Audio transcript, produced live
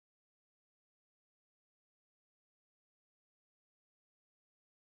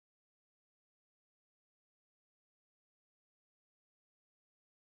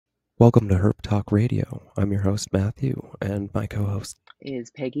Welcome to Herp Talk Radio. I'm your host, Matthew, and my co host,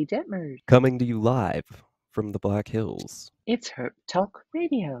 Is Peggy Detmers. coming to you live from the Black Hills. It's Herp Talk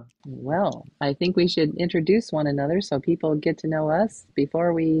Radio. Well, I think we should introduce one another so people get to know us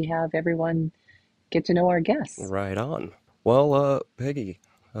before we have everyone get to know our guests. Right on. Well, Peggy,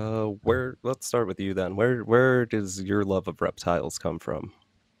 let's start with you then. Where does your love of reptiles come from?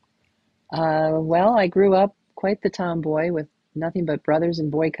 Well, I grew up quite the tomboy with nothing but brothers and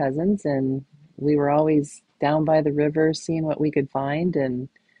boy cousins, and we were always down by the river seeing what we could find, and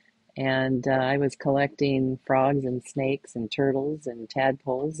I was collecting frogs and snakes and turtles and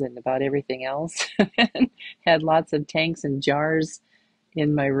tadpoles and about everything else. Had lots of tanks and jars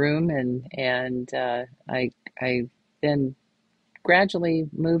in my room, and I then gradually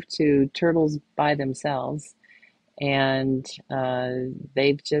moved to turtles by themselves, and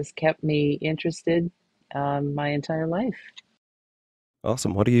they've just kept me interested my entire life.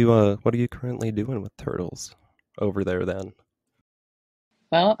 Awesome. What are you currently doing with turtles over there then?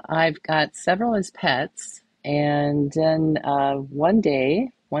 Well, I've got several as pets, and then one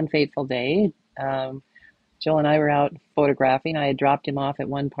day, one fateful day, Joel and I were out photographing. I had dropped him off at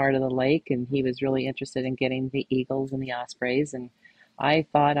one part of the lake, and he was really interested in getting the eagles and the ospreys. And I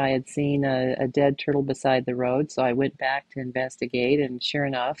thought I had seen a dead turtle beside the road, so I went back to investigate. And sure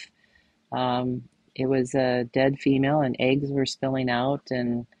enough, it was a dead female, and eggs were spilling out.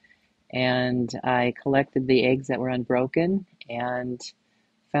 And I collected the eggs that were unbroken, and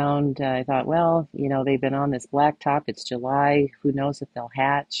found. I thought, well, they've been on this blacktop. It's July. Who knows if they'll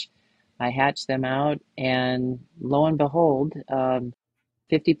hatch? I hatched them out, and lo and behold,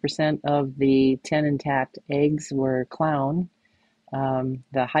 50% of the 10 intact eggs were clown. The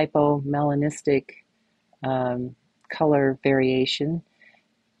hypomelanistic um, color variation,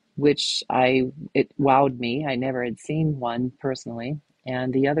 which it wowed me. I never had seen one personally.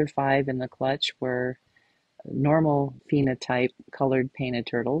 And the other five in the clutch were normal phenotype colored painted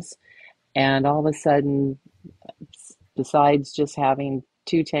turtles. And all of a sudden, besides just having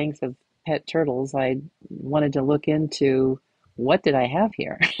two tanks of pet turtles, I wanted to look into what did I have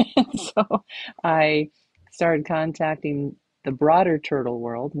here. So I started contacting the broader turtle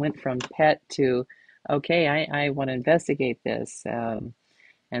world, went from pet to, okay, I want to investigate this.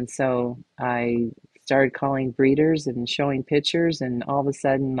 And so I started calling breeders and showing pictures, and all of a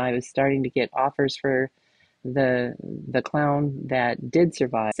sudden I was starting to get offers for the clown that did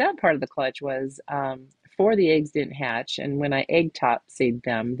survive. Sad part of the clutch was four of the eggs didn't hatch, and when I egg topsied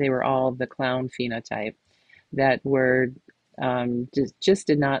them, they were all of the clown phenotype that were just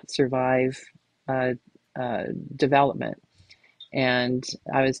did not survive uh, uh, development. And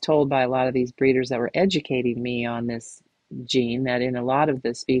I was told by a lot of these breeders that were educating me on this gene that in a lot of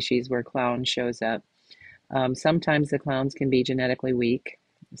the species where clown shows up, sometimes the clowns can be genetically weak.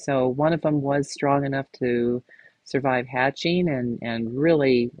 So one of them was strong enough to survive hatching and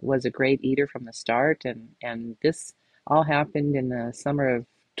really was a great eater from the start. And this all happened in the summer of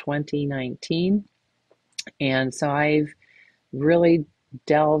 2019. And so I've really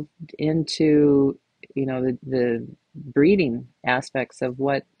delved into, the breeding aspects of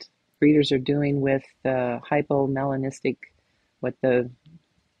what breeders are doing with the hypomelanistic, what the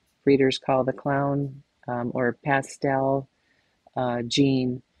breeders call the clown or pastel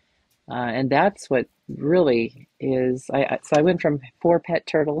gene, and that's what really is. So I went from four pet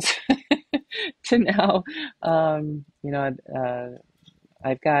turtles to now,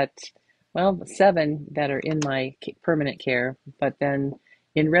 I've got seven that are in my permanent care, but then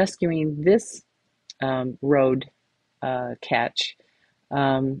in rescuing this road catch,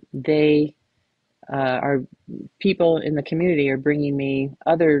 they are people in the community are bringing me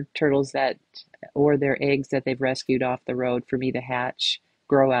other turtles that or their eggs that they've rescued off the road for me to hatch,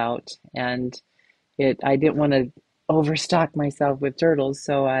 grow out, and it I didn't want to overstock myself with turtles,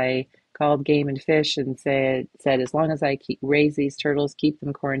 so I called Game and Fish and said as long as I keep raise these turtles, keep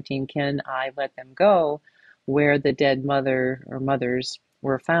them quarantined, can I let them go where the dead mother or mothers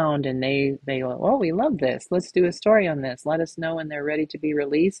were found? And they go, oh, we love this. Let's do a story on this. Let us know when they're ready to be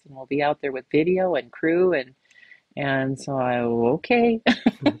released, and we'll be out there with video and crew and so okay.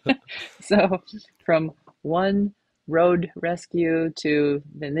 So from one road rescue to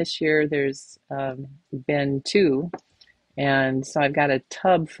then this year, there's been two. And so I've got a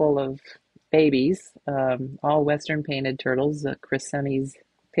tub full of babies, all Western painted turtles, Crescentes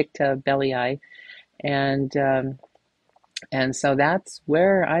picta bellii. And, um, and so that's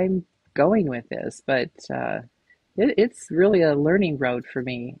where I'm going with this. But it's really a learning road for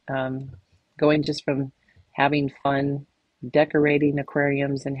me, going just from having fun decorating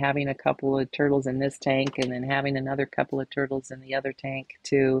aquariums and having a couple of turtles in this tank and then having another couple of turtles in the other tank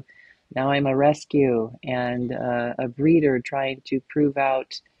to Now I'm a rescue and a breeder trying to prove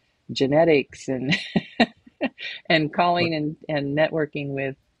out genetics and and What calling and networking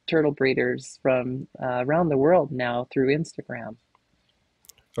with turtle breeders from around the world now through Instagram.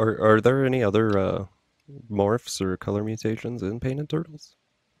 are there any other morphs or color mutations in painted turtles?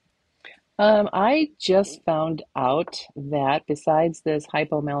 I just found out that besides this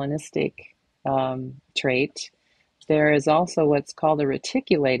hypomelanistic trait, there is also what's called a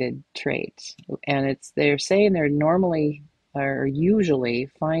reticulated trait, and it's they're saying they're normally or usually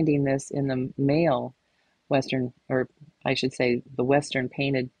finding this in the male Western, or I should say, the Western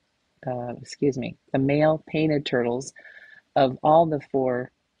painted, excuse me, the male painted turtles of all the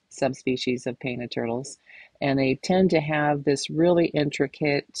four subspecies of painted turtles, and they tend to have this really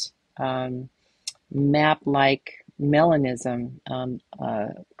intricate map-like melanism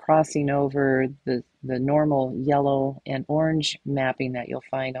crossing over the normal yellow and orange mapping that you'll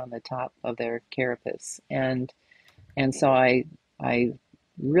find on the top of their carapace. And so I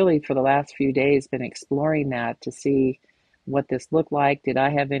really for the last few days been exploring that to see what this looked like. Did I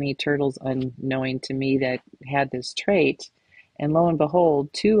have any turtles unknowing to me that had this trait? And lo and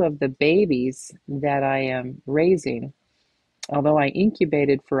behold, two of the babies that I am raising, although I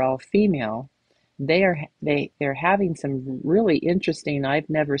incubated for all female, they're having some really interesting, I've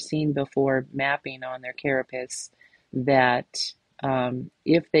never seen before mapping on their carapace that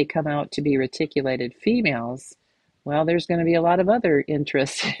if they come out to be reticulated females, well, there's going to be a lot of other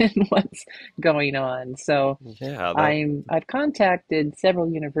interest in what's going on. So Yeah, that I've contacted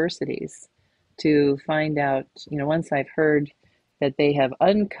several universities to find out, once I've heard that they have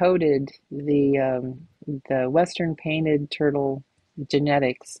uncoded the Western painted turtle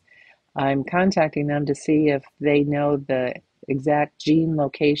genetics, I'm contacting them to see if they know the exact gene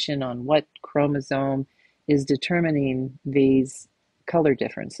location on what chromosome is determining these color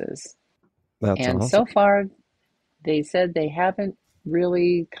differences. that's And awesome. so far, they said they haven't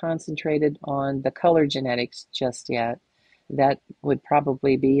really concentrated on the color genetics just yet. That would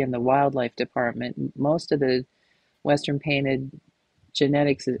probably be in the wildlife department. Most of the Western painted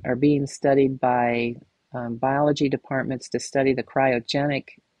genetics are being studied by biology departments to study the cryogenic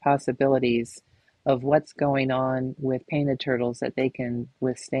possibilities of what's going on with painted turtles that they can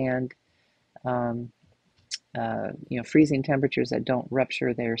withstand um, freezing temperatures that don't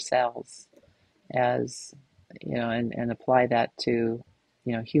rupture their cells as and apply that to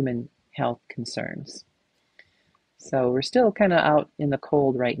human health concerns. So we're still kind of out in the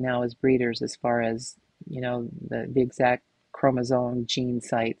cold right now as breeders as far as the exact chromosome gene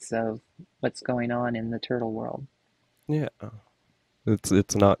sites of what's going on in the turtle world. Yeah,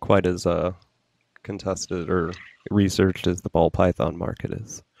 it's not quite as contested or researched as the ball python market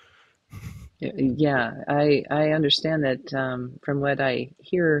is. Yeah, I understand that from what I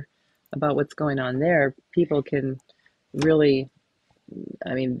hear about what's going on there, people can really,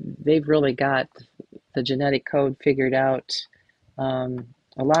 I mean, they've really got the genetic code figured out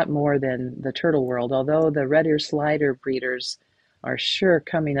a lot more than the turtle world, although the red ear slider breeders are sure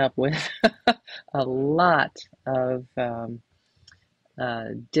coming up with a lot of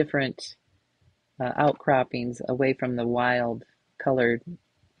different outcroppings away from the wild colored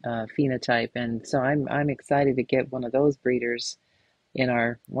phenotype. And so I'm excited to get one of those breeders in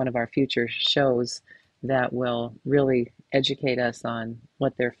our one of our future shows that will really educate us on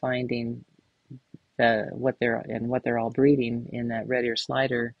what they're finding, what they're all breeding in that red ear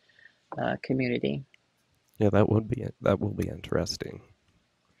slider community. Yeah, that will be interesting.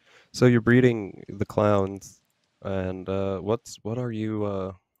 So you're breeding the clowns, and what are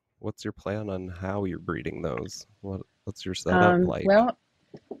you what's your plan on how you're breeding those? What's your setup like? Well,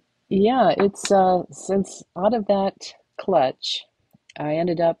 yeah, it's since out of that clutch, I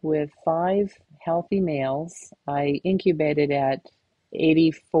ended up with five healthy males. I incubated at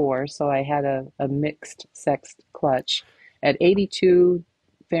 84, so I had a mixed sex clutch. At 82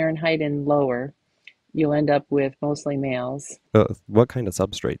 Fahrenheit and lower, you'll end up with mostly males. What kind of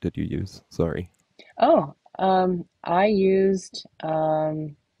substrate did you use? Sorry. Oh, I used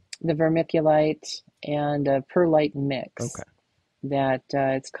the vermiculite and a perlite Okay. mix that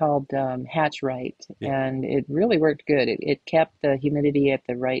it's called Hatch Right, Yeah. and it really worked good. It kept the humidity at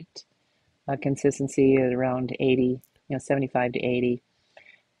the right consistency at around 80, 75 to 80,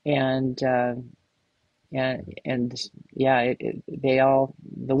 and and yeah, they all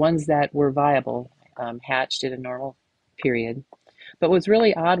the ones that were viable hatched at a normal period. But what's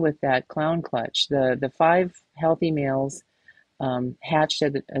really odd with that clown clutch, the five healthy males hatched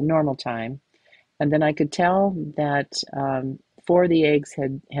at a normal time, and then I could tell that four of the eggs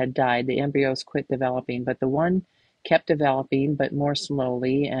had died. The embryos quit developing, but the one kept developing, but more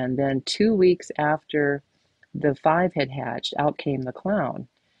slowly. And then 2 weeks after the five had hatched, out came the clown.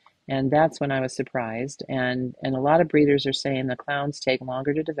 And that's when I was surprised. And a lot of breeders are saying the clowns take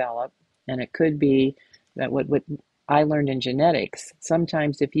longer to develop, and it could be that what I learned in genetics,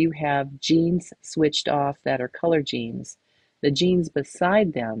 sometimes if you have genes switched off that are color genes, the genes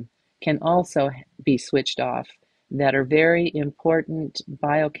beside them can also be switched off that are very important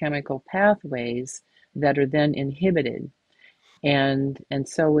biochemical pathways that are then inhibited. And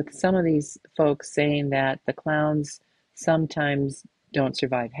so with some of these folks saying that the clowns sometimes don't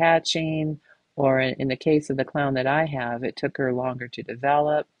survive hatching, or in the case of the clown that I have, it took her longer to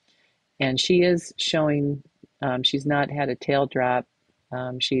develop, and she is showing, she's not had a tail drop.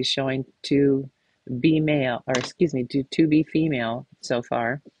 She's showing to be male, or excuse me, to be female so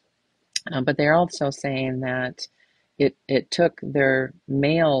far. But they're also saying that it took their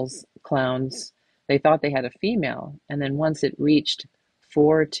males clowns. They thought they had a female, and then once it reached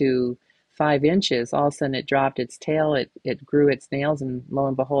 4 to 5 inches, all of a sudden it dropped its tail. It grew its nails, and lo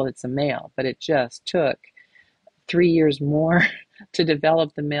and behold, it's a male. But it just took 3 years more to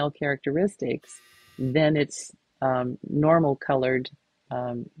develop the male characteristics than its normal colored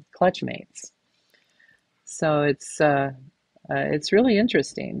clutch mates. So it's really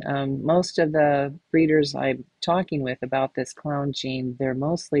interesting. Most of the breeders I'm talking with about this clown gene, they're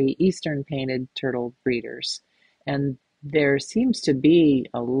mostly eastern painted turtle breeders. And there seems to be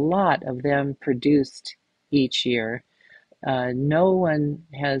a lot of them produced each year. No one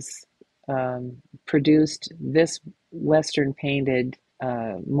has produced this western painted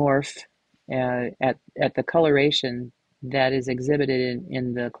morph at the coloration that is exhibited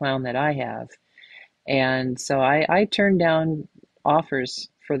in the clown that I have. And so I turn down offers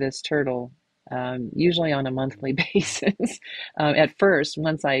for this turtle, usually on a monthly basis. At first,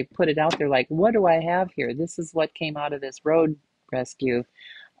 once I put it out there, like, what do I have here? This is what came out of this road rescue.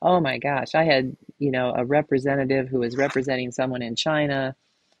 Oh my gosh, I had, a representative who was representing someone in China,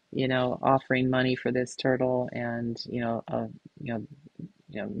 offering money for this turtle, and, you know,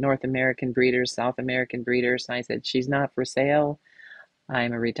 North American breeders, South American breeders. And I said, she's not for sale.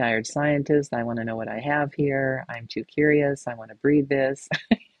 I'm a retired scientist. I want to know what I have here. I'm too curious. I want to breed this,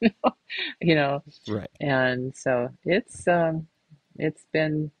 you know, Right. and so it's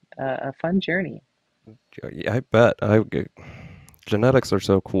been a fun journey. Yeah, I bet. Genetics are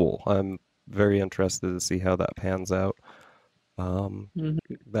so cool. I'm very interested to see how that pans out. Um, Mhm.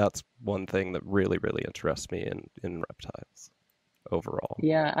 that's one thing that really, really interests me in reptiles overall.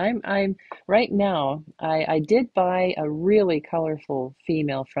 Yeah, I'm right now. I did buy a really colorful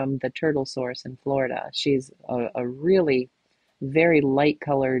female from the turtle source in Florida. She's a really very light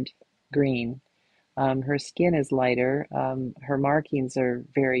colored green. Her skin is lighter. Her markings are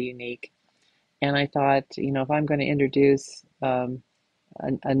very unique. And I thought, if I'm going to introduce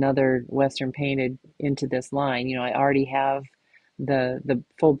another Western painted into this line, I already have the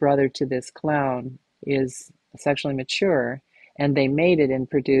full brother to this clown is sexually mature, and they mated and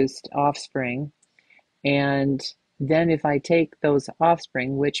produced offspring. And then if I take those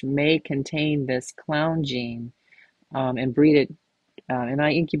offspring, which may contain this clown gene, and breed it, and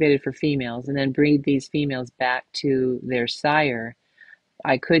I incubate it for females, and then breed these females back to their sire,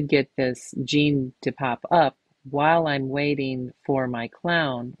 I could get this gene to pop up while I'm waiting for my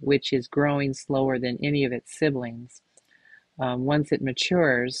clown, which is growing slower than any of its siblings. Once it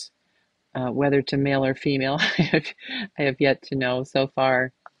matures, whether to male or female, I have yet to know so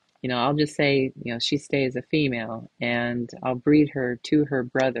far. I'll just say, she stays a female, and I'll breed her to her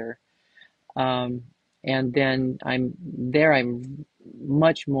brother. Um, and then I'm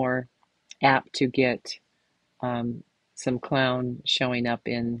much more apt to get some clown showing up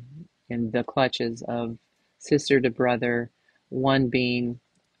in the clutches of sister to brother, one being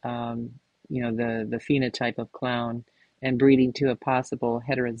the phenotype of clown, and breeding to a possible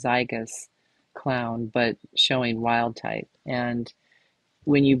heterozygous clown, but showing wild type. And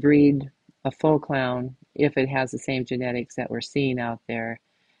when you breed a full clown, if it has the same genetics that we're seeing out there,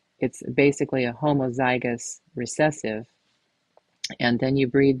 it's basically a homozygous recessive, and then you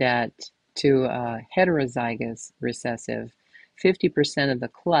breed that to a heterozygous recessive, 50% of the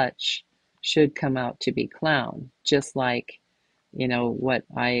clutch should come out to be clown, just like, what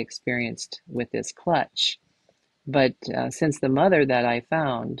I experienced with this clutch. But since the mother that I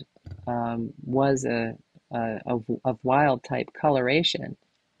found was of wild type coloration,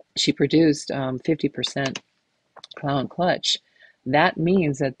 she produced 50% clown clutch. That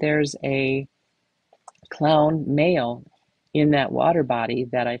means that there's a clown male in that water body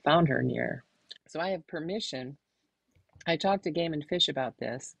that I found her near. So I have permission. I talked to Game and Fish about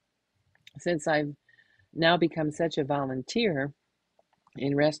this since I've now become such a volunteer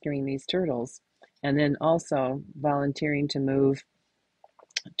in rescuing these turtles, and then also volunteering to move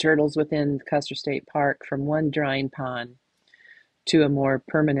turtles within Custer State Park from one drying pond to a more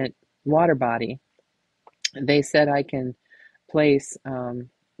permanent water body. They said I can place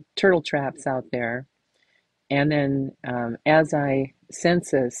turtle traps out there, and then as I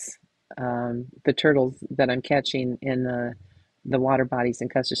census the turtles that I'm catching in the water bodies in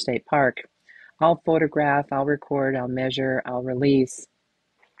Custer State Park, I'll photograph, I'll record, I'll measure, I'll release.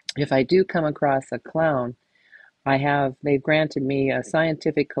 If I do come across a clown, they've granted me a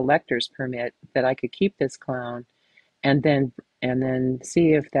scientific collector's permit that I could keep this clown and then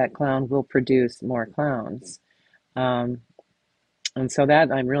see if that clown will produce more clowns. Um, and so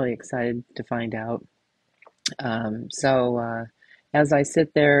that I'm really excited to find out. So as I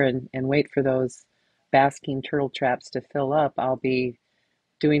sit there and wait for those basking turtle traps to fill up, I'll be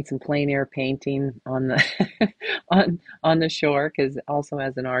doing some plein air painting on the on the shore, because also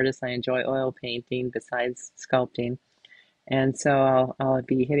as an artist I enjoy oil painting besides sculpting. And so I'll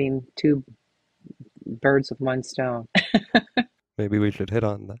be hitting two birds with one stone. Maybe we should hit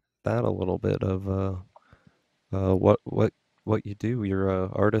on that a little bit of what you do. You're a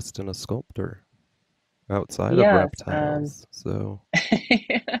artist and a sculptor outside of Yes, reptiles. So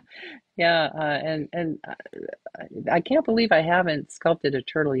yeah, and I can't believe I haven't sculpted a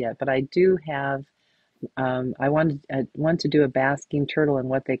turtle yet, but I do have. I want to do a basking turtle in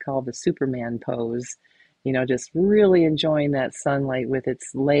what they call the Superman pose. Just really enjoying that sunlight with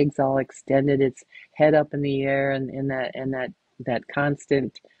its legs all extended, its head up in the air, and that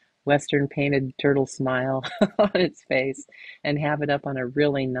constant Western painted turtle smile on its face, and have it up on a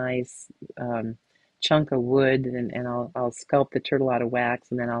really nice um, chunk of wood, and I'll sculpt the turtle out of wax,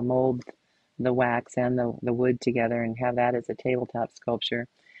 and then I'll mold the wax and the wood together and have that as a tabletop sculpture.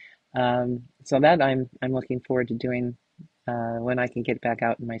 So that I'm looking forward to doing when I can get back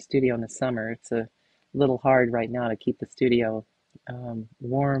out in my studio in the summer. It's a little hard right now to keep the studio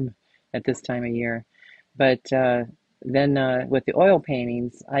warm at this time of year. But then with the oil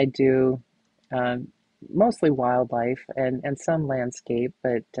paintings, I do um, mostly wildlife and some landscape,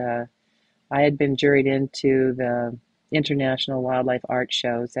 but I had been juried into the International Wildlife Art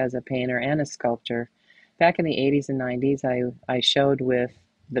Shows as a painter and a sculptor. Back in the 80s and 90s, I showed with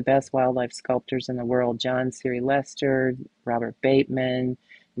the best wildlife sculptors in the world: John Siri Lester, Robert Bateman,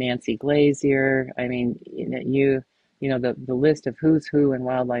 Nancy Glazier. I mean, the list of who's who in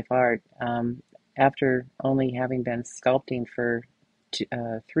wildlife art. After only having been sculpting for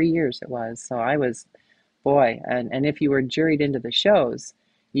 3 years, it was. So I was, boy, and if you were juried into the shows,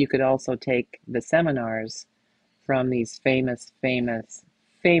 you could also take the seminars from these famous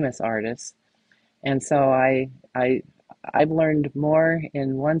artists. And so I've learned more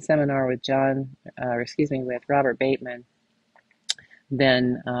in one seminar with with Robert Bateman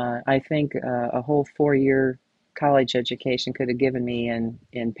than I think a whole 4 year college education could have given me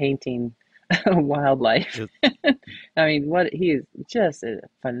in painting wildlife. it, I mean, what he is just a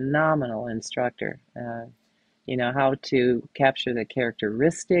phenomenal instructor. How to capture the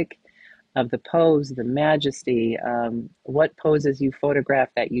characteristic of the pose, the majesty, what poses you photograph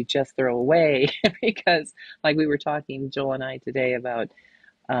that you just throw away. Because, like we were talking, Joel and I, today about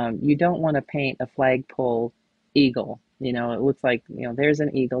you don't want to paint a flagpole eagle. It looks like, there's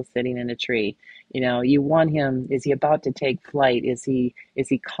an eagle sitting in a tree. You want him, is he about to take flight? Is he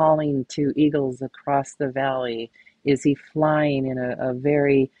calling to eagles across the valley? Is he flying in a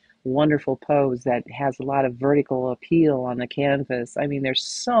very wonderful pose that has a lot of vertical appeal on the canvas? I mean, there's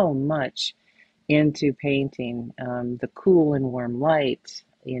so much into painting, the cool and warm light,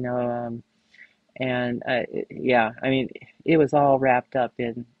 and yeah, I mean, it was all wrapped up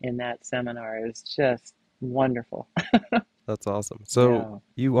in that seminar. It was just wonderful. that's awesome. So Yeah.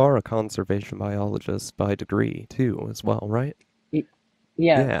 you are a conservation biologist by degree too, as well, right? Yes,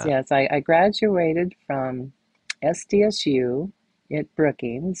 Yeah. yes. I graduated from SDSU at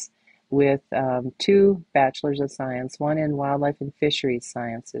Brookings with two bachelors of science, one in wildlife and fisheries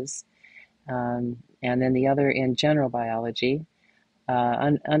sciences, and then the other in general biology.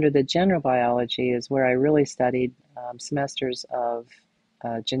 Under the general biology is where I really studied semesters of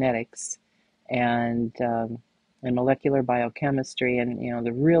genetics and um, and molecular biochemistry, and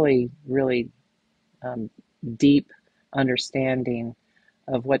the really um, deep understanding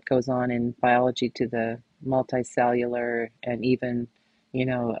of what goes on in biology to the multicellular and even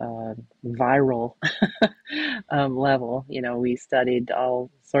viral level. We studied all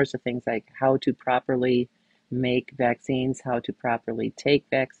sorts of things like how to properly make vaccines, how to properly take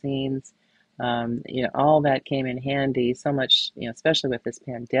vaccines. All that came in handy so much, especially with this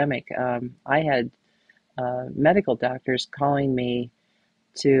pandemic. I had medical doctors calling me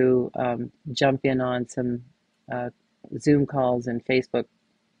to jump in on some uh, Zoom calls and Facebook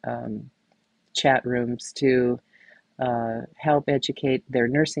um, chat rooms to help educate their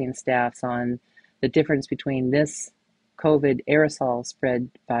nursing staffs on the difference between this COVID aerosol spread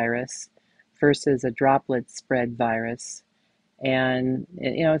virus versus a droplet spread virus. And,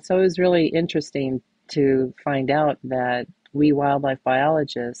 so it was really interesting to find out that we wildlife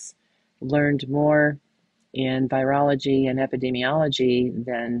biologists learned more in virology and epidemiology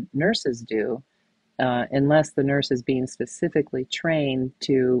than nurses do, unless the nurse is being specifically trained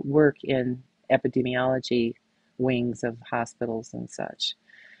to work in epidemiology wings of hospitals and such.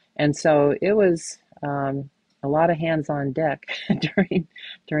 And so it was a lot of hands on deck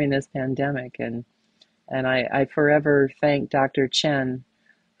during this pandemic, and I forever thank Dr. Chen,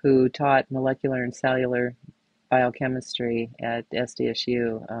 who taught molecular and cellular biochemistry at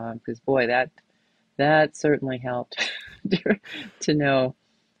SDSU, because boy, that certainly helped to know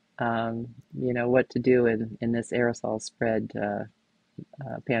what to do in this aerosol spread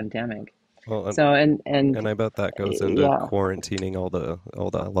pandemic. Well, So and and I bet that goes into yeah, quarantining all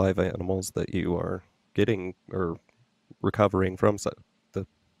the live animals that you are getting or recovering from the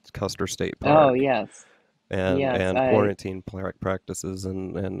Custer State oh Park, yes, and yes, and quarantine practices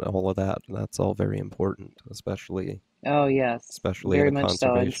and all of that. That's all very important, oh yes, especially in very a much so.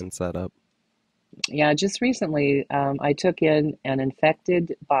 And conservation setup. yeah, just recently I took in an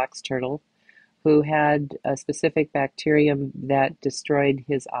infected box turtle who had a specific bacterium that destroyed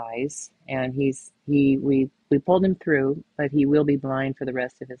his eyes, and we pulled him through, but he will be blind for the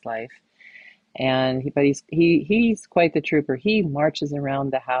rest of his life. And but he's quite the trooper. He marches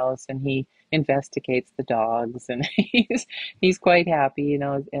around the house and he investigates the dogs, and he's quite happy,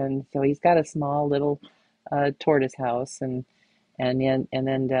 And so he's got a small little tortoise house, and then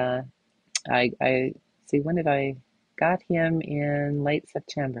I see, when did I got him in late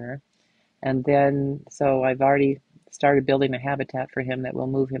September, and then so I've already started building a habitat for him that we'll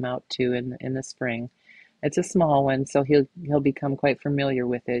move him out to in the spring. It's a small one, so he'll become quite familiar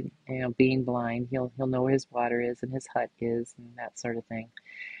with it. Being blind, he'll know where his water is and his hut is and that sort of thing.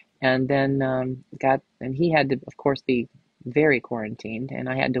 And then he had to, of course, be very quarantined, and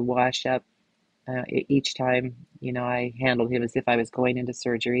I had to wash up each time. I handled him as if I was going into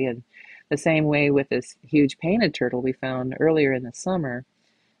surgery, and the same way with this huge painted turtle we found earlier in the summer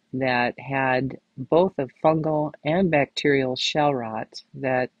that had both a fungal and bacterial shell rot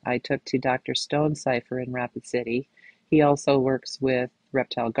that I took to Dr. Cipher in Rapid City. He also works with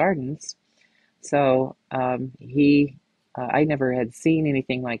Reptile Gardens. So I never had seen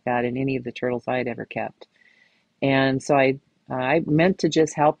anything like that in any of the turtles I had ever kept. And so I meant to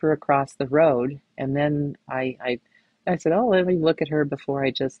just help her across the road. And then I said, oh, let me look at her before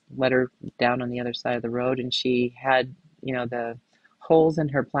I just let her down on the other side of the road. And she had, the holes in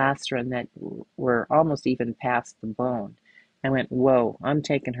her plastron that were almost even past the bone. I went, whoa, I'm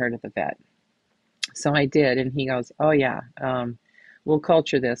taking her to the vet. So I did. And he goes, oh, yeah, we'll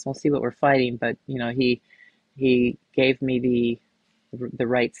culture this. We'll see what we're fighting. But, he gave me the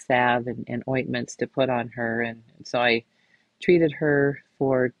right salve and ointments to put on her. And so I treated her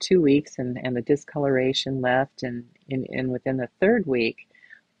for 2 weeks, and the discoloration left. And within the third week,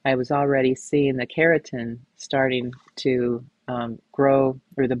 I was already seeing the keratin starting to grow,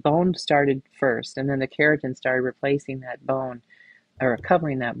 or the bone started first, and then the keratin started replacing that bone or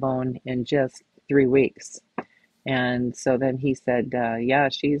covering that bone in just 3 weeks. And so then he said, yeah,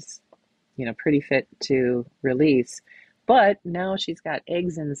 she's pretty fit to release. But now she's got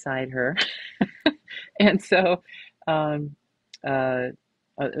eggs inside her. And so, um, uh,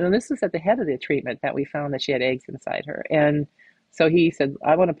 and this was at the head of the treatment that we found that she had eggs inside her. And so he said,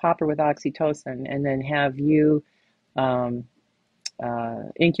 I want to pop her with oxytocin and then have you um,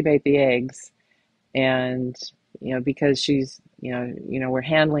 incubate the eggs. And, because she's, we're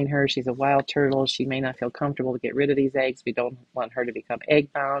handling her, she's a wild turtle. She may not feel comfortable to get rid of these eggs. We don't want her to become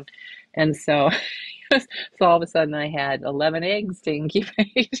egg bound. And so, so all of a sudden I had 11 eggs to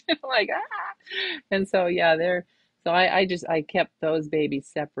incubate. I'm like, ah. And so, yeah, so I kept those babies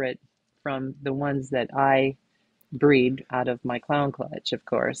separate from the ones that I breed out of my clown clutch, of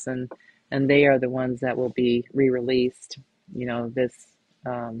course. And they are the ones that will be re-released, this,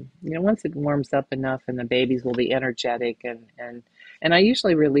 once it warms up enough and the babies will be energetic, and I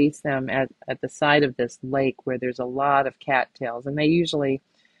usually release them at the side of this lake where there's a lot of cattails, and they usually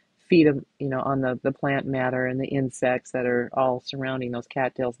feed them, on the plant matter and the insects that are all surrounding those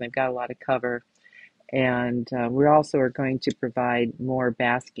cattails. And they've got a lot of cover. And we also are going to provide more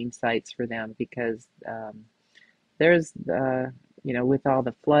basking sites for them because there's with all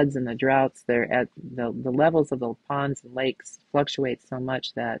the floods and the droughts, they're at the levels of the ponds and lakes fluctuate so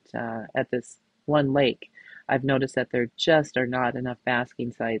much that at this one lake, I've noticed that there just are not enough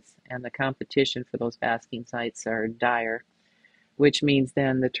basking sites, and the competition for those basking sites are dire, which means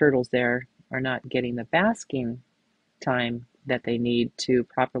then the turtles there are not getting the basking time that they need to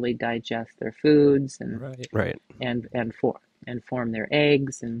properly digest their foods Right, right, and form their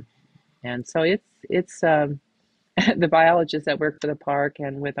eggs, and so it's the biologists that work for the park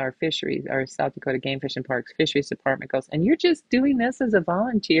and with our fisheries, our South Dakota Game Fish and Parks fisheries department goes, and you're just doing this as a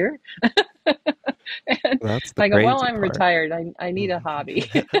volunteer? And that's the I go, well, crazy I'm part. retired. I need a hobby.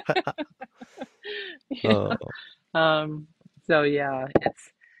 You Oh, um, so yeah,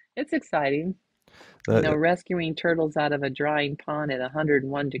 it's exciting. that Rescuing turtles out of a drying pond at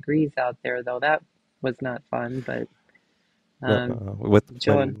 101 degrees out there, though that was not fun. But no, um, with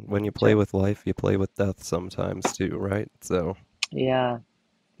Joe and when you play Joe, with life, you play with death sometimes too, right? So, yeah,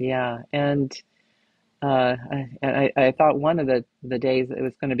 yeah, and I thought one of the days it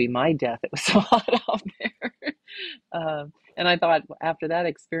was going to be my death. It was so hot out there. And I thought after that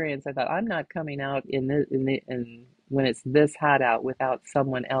experience, I thought I'm not coming out in when it's this hot out without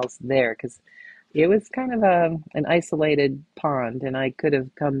someone else there because it was kind of an isolated pond, and I could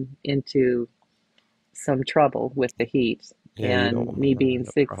have come into some trouble with the heat. yeah, you don't And want to run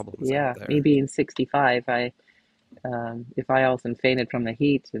into problems out me there. being 65, if I also fainted from the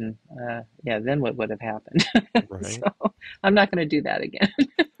heat, and yeah, then what would have happened? Right? So I'm not going to do that again.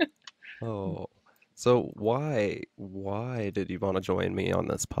 Oh, so why did you want to join me on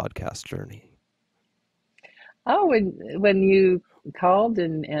this podcast journey? Oh, when you called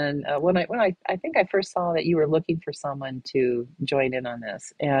and I think I first saw that you were looking for someone to join in on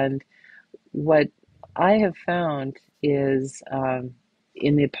this, and what I have found is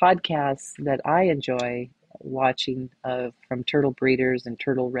in the podcasts that I enjoy watching from turtle breeders and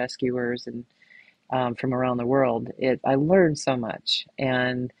turtle rescuers and from around the world, I learn so much,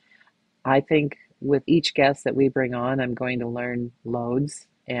 and I think with each guest that we bring on, I'm going to learn loads.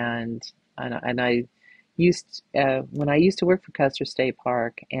 And I used when I used to work for Custer State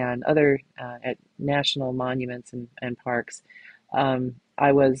Park and other at national monuments and parks,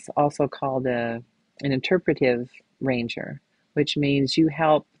 I was also called an interpretive ranger, which means you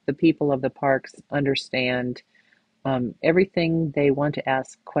help the people of the parks understand everything they want to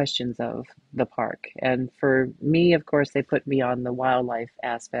ask questions of the park. And for me, of course, they put me on the wildlife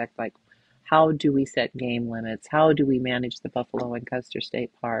aspect, like how do we set game limits? How do we manage the buffalo in Custer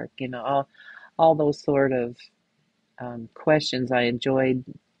State Park? All those sort of questions. I enjoyed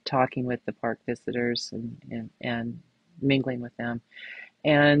talking with the park visitors and mingling with them.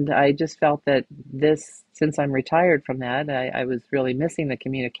 And I just felt that since I'm retired from that, I was really missing the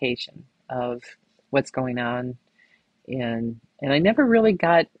communication of what's going on and I never really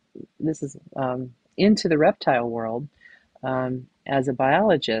got this is into the reptile world as a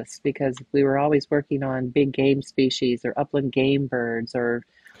biologist because we were always working on big game species or upland game birds or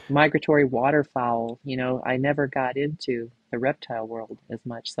migratory waterfowl. I never got into the reptile world as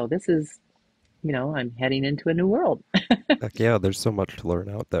much. So this is, I'm heading into a new world. Heck yeah, there's so much to learn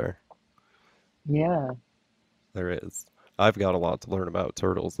out there. Yeah. There is. I've got a lot to learn about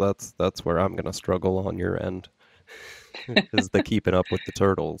turtles. That's where I'm gonna struggle on your end, is the keeping up with the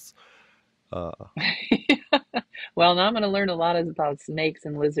turtles. Uh, Well, now I'm going to learn a lot about snakes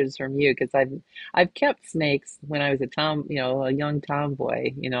and lizards from you because I've kept snakes when I was a young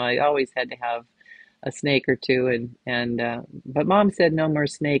tomboy. I always had to have a snake or two, and but Mom said no more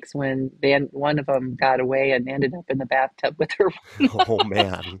snakes when one of them got away and ended up in the bathtub with her oh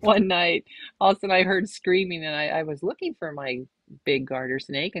man. one night. All of a sudden, I heard screaming, and I was looking for my big garter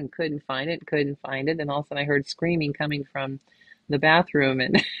snake and couldn't find it, and all of a sudden, I heard screaming coming from the bathroom,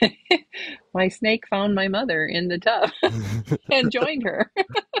 and my snake found my mother in the tub and joined her.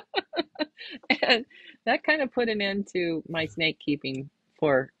 And that kind of put an end to my snake keeping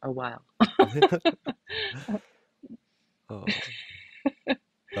for a while. Oh,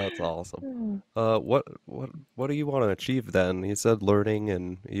 that's awesome. What do you want to achieve then? You said learning,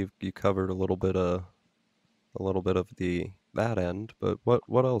 and you covered a little bit of the that end, but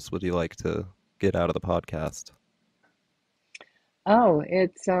what else would you like to get out of the podcast? Oh,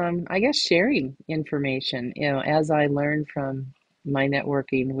 it's I guess sharing information. As I learn from my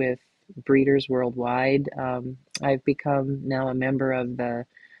networking with breeders worldwide, I've become now a member of the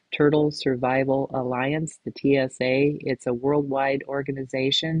Turtle Survival Alliance, the TSA. It's a worldwide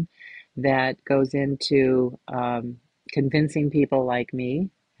organization that goes into convincing people like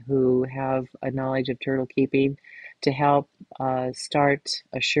me who have a knowledge of turtle keeping to help start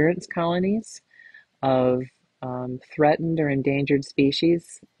assurance colonies of threatened or endangered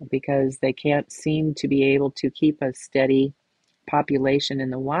species because they can't seem to be able to keep a steady population in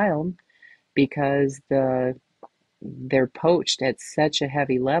the wild because they're poached at such a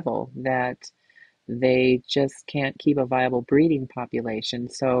heavy level that they just can't keep a viable breeding population.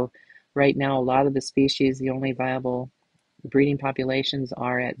 So right now, a lot of the species, the only viable breeding populations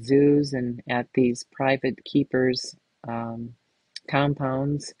are at zoos and at these private keepers um,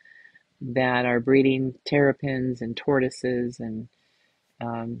 compounds that are breeding terrapins and tortoises and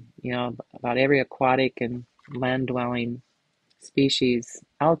about every aquatic and land dwelling species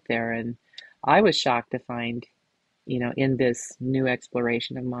out there. And I was shocked to find, in this new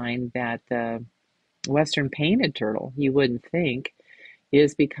exploration of mine that the Western painted turtle, you wouldn't think,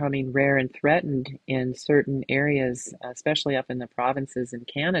 is becoming rare and threatened in certain areas, especially up in the provinces in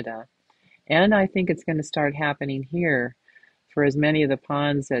Canada. And I think it's going to start happening here for as many of the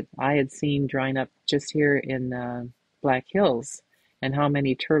ponds that I had seen drying up just here in the Black Hills, and how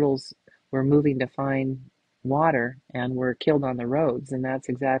many turtles were moving to find water and were killed on the roads. And that's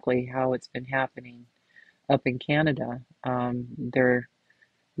exactly how it's been happening up in Canada. The,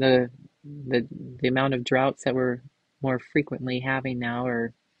 the amount of droughts that we're more frequently having now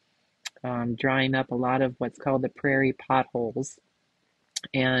are drying up a lot of what's called the prairie potholes.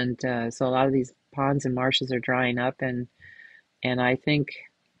 And so a lot of these ponds and marshes are drying up, and I think,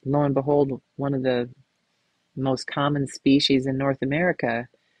 lo and behold, one of the most common species in North America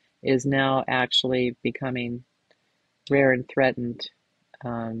is now actually becoming rare and threatened.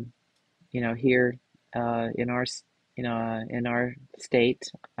 Um, here in our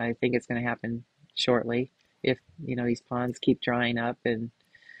state, I think it's going to happen shortly if these ponds keep drying up, and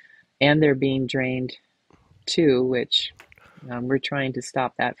they're being drained too, which we're trying to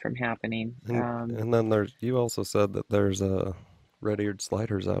stop that from happening. And then you also said that there's red-eared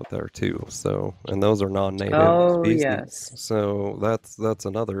sliders out there too. So, and those are non-native Oh, species. yes. So that's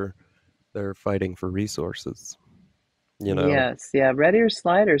another, they're fighting for resources, you know. Yes, yeah. Red ear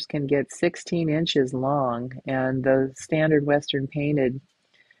sliders can get 16 inches long, and the standard Western painted,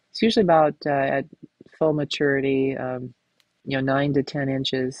 it's usually about at full maturity, 9 to 10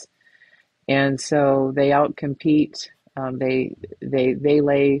 inches, and so they outcompete. They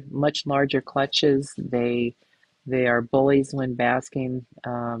lay much larger clutches. They are bullies when basking,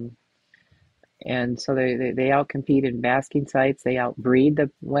 and so they outcompete in basking sites. They outbreed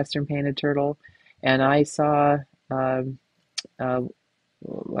the Western painted turtle, and I saw. Um, uh,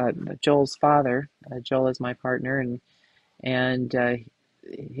 Joel's father. Joel is my partner, and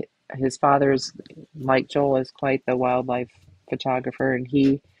his father's, like Joel, is quite the wildlife photographer, and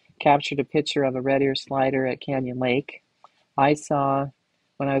he captured a picture of a red ear slider at Canyon Lake. I saw,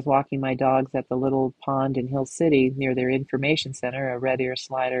 when I was walking my dogs at the little pond in Hill City near their information center, a red ear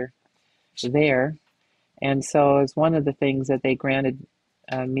slider there. And so it's one of the things that they granted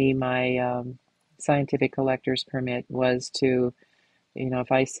me my scientific collector's permit was to,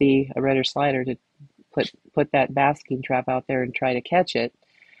 if I see a red ear slider, to put that basking trap out there and try to catch it.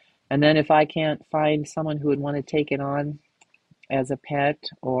 And then if I can't find someone who would want to take it on as a pet,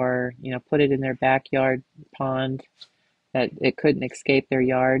 or put it in their backyard pond that it couldn't escape their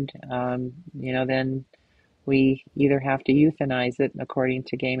yard, then we either have to euthanize it according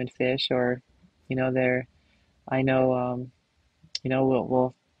to Game and Fish, or there I know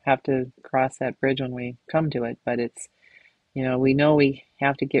we'll have to cross that bridge when we come to it. But it's, we know we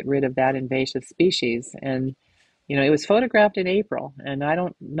have to get rid of that invasive species. And it was photographed in April, and I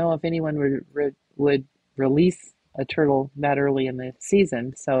don't know if anyone would release a turtle that early in the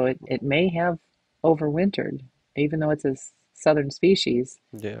season. So it may have overwintered, even though it's a southern species.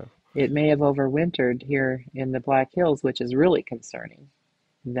 Yeah. It may have overwintered here in the Black Hills, which is really concerning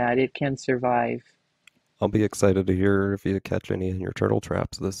that it can survive. I'll be excited to hear if you catch any in your turtle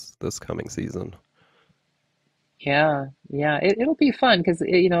traps this coming season. Yeah, yeah, it'll be fun because,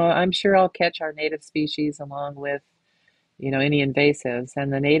 I'm sure I'll catch our native species along with, any invasives.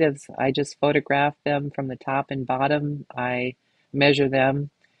 And the natives, I just photograph them from the top and bottom. I measure them.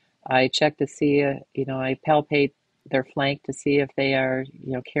 I check to see, I palpate their flank to see if they are,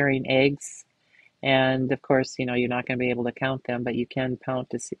 carrying eggs. And of course, you're not going to be able to count them, but you can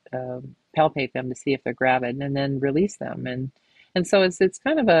palpate them to see if they're gravid, and then release them. And so it's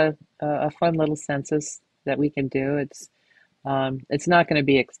kind of a fun little census that we can do. It's not going to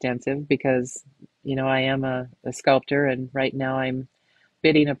be extensive because, I am a sculptor, and right now I'm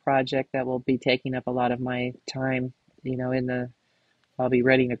bidding a project that will be taking up a lot of my time. I'll be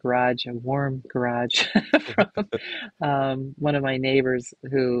renting a garage, a warm garage, from one of my neighbors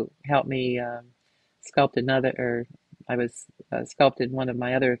who helped me sculpt another, or I was sculpted one of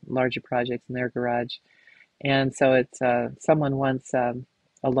my other larger projects in their garage. And so it's someone wants a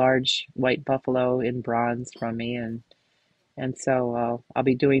large white buffalo in bronze from me, and so I'll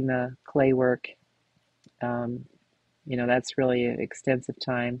be doing the clay work. Um, that's really extensive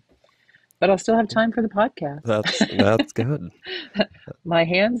time, but I'll still have time for the podcast. That's good. My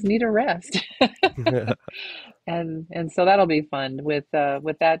hands need a rest, and so that'll be fun with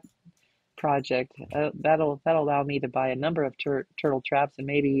that project. That'll allow me to buy a number of turtle traps and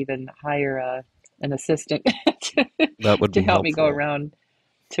maybe even hire an assistant to, That would to be help me go helpful. around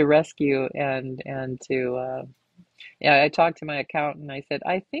to rescue and to yeah, I talked to my accountant. I said,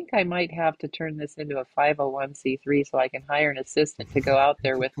 I think I might have to turn this into a 501(c)(3) so I can hire an assistant to go out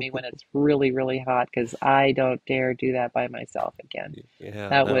there with me when it's really, really hot because I don't dare do that by myself again.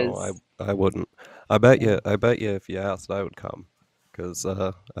 Yeah, That no, was, I wouldn't. yeah. I bet you if you asked, I would come, because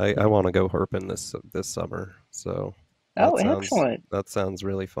I want to go herping this summer. So Oh, excellent. that sounds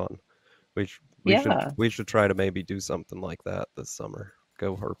really fun. Yeah. We should try to maybe do something like that this summer.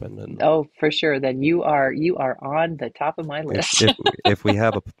 Go herping, and Oh, for sure. Then you are on the top of my list. if we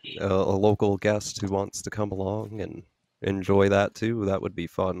have a local guest who wants to come along and enjoy that too, that would be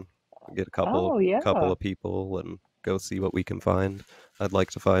fun. Get a Oh, couple yeah. of people and go see what we can find. I'd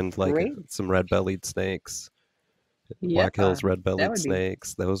like to find like Great. some red-bellied snakes, Yeah. Black Hills That red-bellied would be,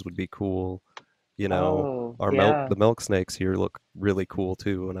 snakes. Those would be cool. You know, oh, yeah. the milk snakes here look really cool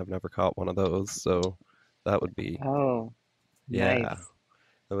too, and I've never caught one of those. So that would be, Oh, yeah, nice.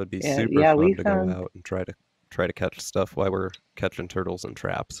 that would be Yeah, super yeah, we fun to go found out and try to catch stuff while we're catching turtles and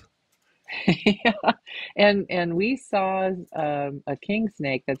traps. yeah. And we saw a king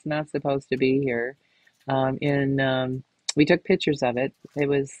snake that's not supposed to be here. In We took pictures of it. It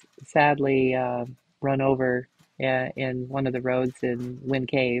was sadly run over in one of the roads in Wind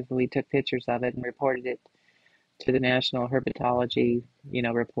Cave. We took pictures of it and reported it to the National Herpetology,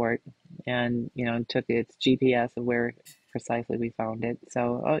 report, and took its GPS of where precisely we found it.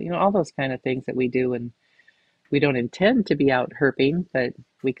 So all those kind of things that we do, and we don't intend to be out herping, but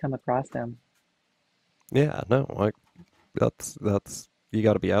we come across them. Yeah, no, like that's you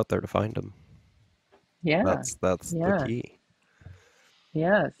got to be out there to find them. Yeah, That's the yeah, key.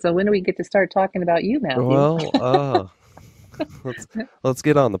 yeah. So when do we get to start talking about you, Matthew? Well, let's let's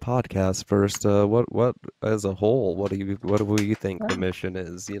get on the podcast first. What as a whole, what do we think the Oh, mission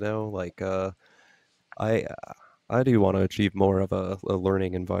is? I I do want to achieve more of a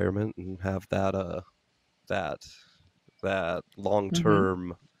learning environment and have that that long mm-hmm,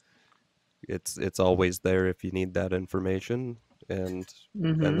 term. It's always there if you need that information, and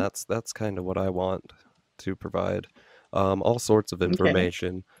mm-hmm. that's kind of what I want to provide. All sorts of Okay.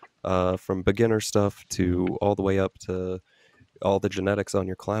 information, from beginner stuff to all the way up to all the genetics on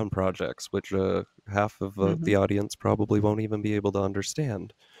your clown projects, which half of Mm-hmm, the audience probably won't even be able to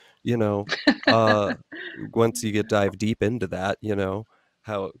understand. You know, uh, once you get dive deep into that,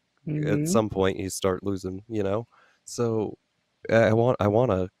 how at mm-hmm, some point you start losing. So I want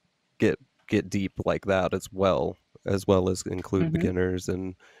to get get deep like that as well as include mm-hmm, beginners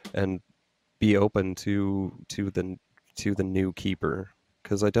and be open to the new keeper,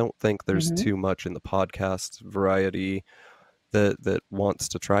 because I don't think there's mm-hmm. too much in the podcast variety that wants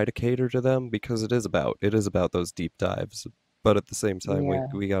to try to cater to them, because it is about those deep dives. But at the same time, Yeah.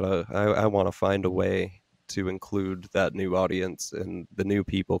 we gotta I want to find a way to include that new audience and the new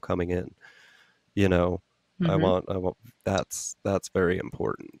people coming in. You know, Mm-hmm. I want that's very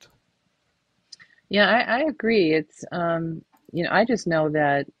important. Yeah, I agree. It's I just know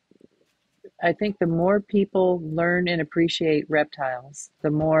that I think the more people learn and appreciate reptiles,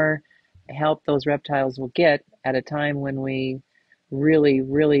 the more help those reptiles will get at a time when we really,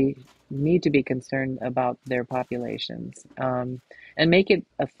 really need to be concerned about their populations, and make it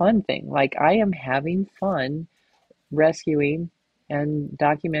a fun thing. Like I am having fun rescuing and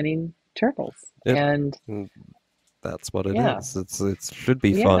documenting turtles. It And mm, that's what it yeah, is. It should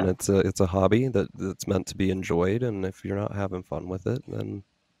be fun. yeah. It's a hobby that's meant to be enjoyed, and if you're not having fun with it, then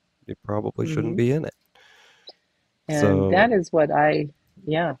you probably shouldn't Hmm. be in it. And that So is what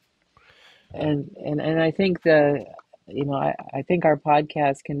yeah. And I think I think our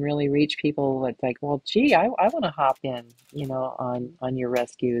podcast can really reach people that's like, well, gee, I want to hop in, on your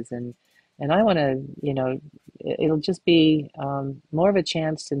rescues, and I want to, it'll just be more of a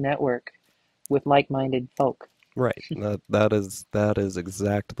chance to network with like-minded folk. right, that is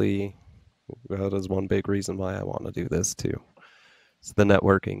exactly that is one big reason why I want to do this too. It's the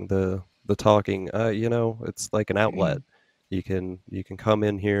networking, the talking. It's like an outlet. You can come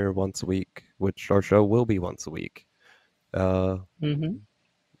in here once a week, which our show will be once a week, uh, Hmm.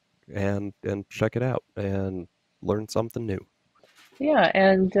 and check it out and learn something new. Yeah,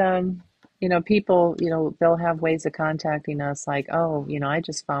 and people, they'll have ways of contacting us like, oh, I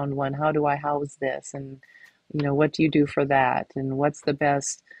just found one. How do I house this? And, what do you do for that? And what's the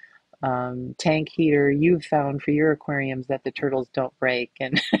best tank heater you've found for your aquariums that the turtles don't break?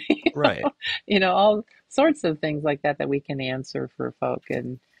 And, Right. all sorts of things like that that we can answer for folk.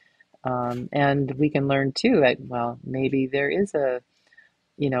 And we can learn too that, well, maybe there is a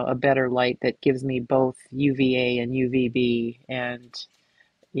better light that gives me both UVA and UVB. And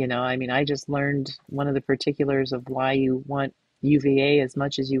I mean, I just learned one of the particulars of why you want UVA as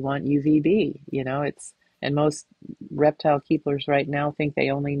much as you want UVB. And most reptile keepers right now think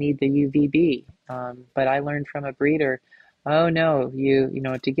they only need the UVB. But I learned from a breeder, oh no,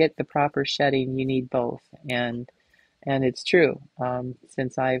 to get the proper shedding, you need both. And it's true.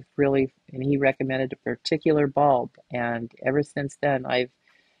 Since I've really, and he recommended a particular bulb, and ever since then,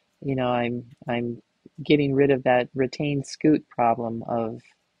 I'm getting rid of that retained scoot problem of,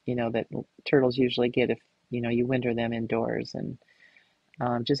 that turtles usually get if, you winter them indoors. And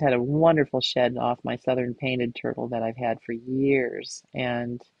just had a wonderful shed off my southern painted turtle that I've had for years.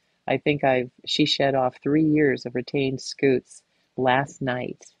 And I think she shed off 3 years of retained scoots last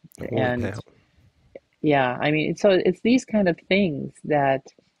night. Holy And cow. yeah, I mean, so it's these kind of things that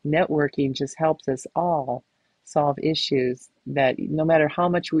networking just helps us all solve issues that no matter how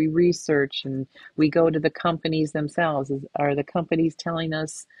much we research and we go to the companies themselves, are the companies telling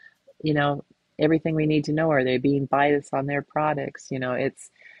us, you know, everything we need to know? Are they being biased on their products?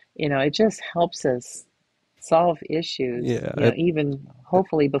 It just helps us solve issues, Yeah. At, even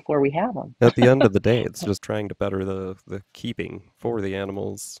hopefully before we have them. at the end of the day, it's just trying to better the keeping for the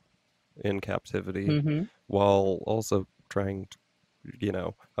animals in captivity Hmm. while also trying to,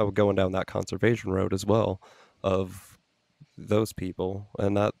 going down that conservation road as well of those people,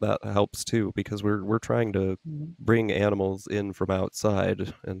 and that helps too because we're trying to Hmm. bring animals in from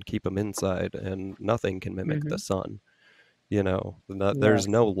outside and keep them inside, and nothing can mimic the Hmm. sun. There's Yes,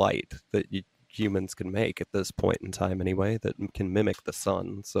 no light that humans can make at this point in time anyway that can mimic the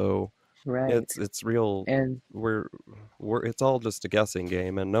sun. So right. it's real. And We're it's all just a guessing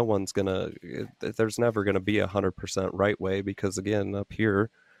game, and no one's there's never gonna be 100% right way because again, up here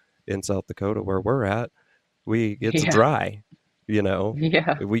in South Dakota where we're at, it's yeah, dry, you know.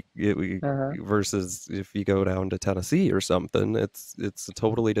 yeah. We Uh-huh. versus if you go down to Tennessee or something, it's a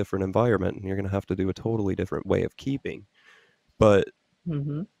totally different environment, and you're gonna have to do a totally different way of keeping. But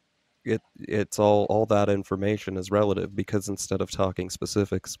Hmm. it's all that information is relative because instead of talking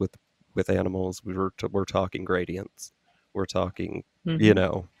specifics with animals, we're talking gradients. We're talking, you Hmm.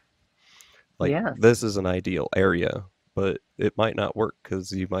 know, like Yes. this is an ideal area, but it might not work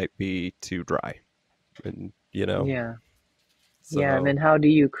because you might be too dry, and Yeah. Yeah. And so then how do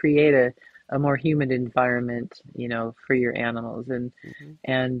you create a more humid environment, for your animals? mhm,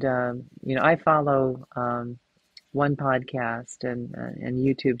 And I follow one podcast and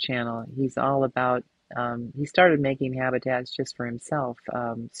YouTube channel. He's all about, he started making habitats just for himself,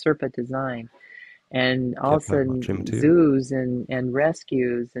 Serpa Design. And all of yep, a I watch him sudden, too. zoos and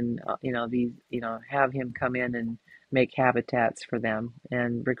rescues and, these, have him come in and make habitats for them.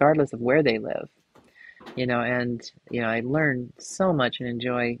 And regardless of where they live, I learned so much and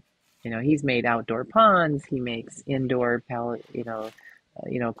enjoy, he's made outdoor ponds, he makes indoor pallet,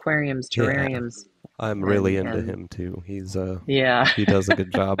 aquariums, Yeah, terrariums, I'm really into and him too. yeah, He does a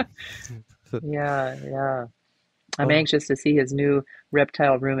good job. yeah, yeah. I'm Oh, anxious to see his new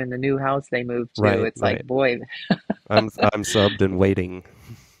reptile room in the new house they moved to. right, It's like, right. boy, I'm subbed and waiting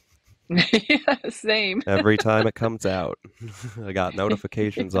yeah, same. every time it comes out. I got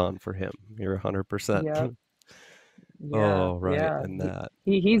notifications on for him. You're 100%. Yeah, yeah, Oh, right, yeah. and that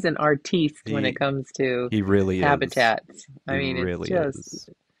He's an artiste when it he comes to he really is. habitats. I He mean, it's really just, is.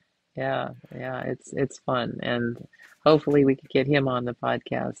 yeah, yeah, it's fun, and hopefully we could get him on the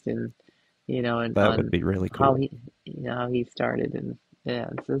podcast and That would on be really how cool. he started, and yeah,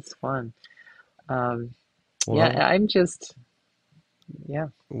 it's fun. Um, Well, yeah, I'm just yeah,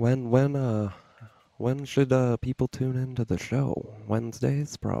 when when uh when should people tune into the show?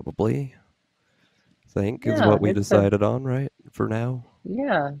 Wednesdays probably. Think is yeah, what we it's a decided on, right? For now.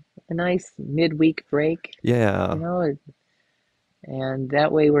 yeah a nice midweek break, you Yeah, know, and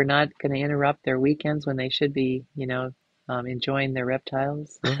that way we're not going to interrupt their weekends when they should be, enjoying their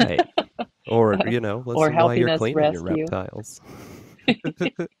reptiles right. Or, or listen while helping you're us cleaning your rescue. reptiles.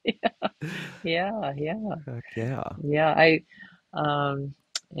 Yeah, yeah, Heck yeah. yeah.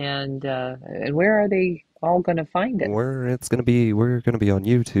 And where are they all going to find us? We're gonna be on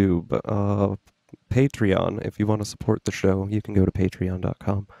YouTube, Patreon. If you want to support the show, you can go to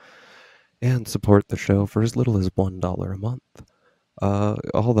patreon.com and support the show for as little as $1 a month.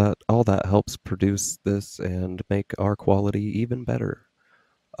 All that helps produce this and make our quality even better.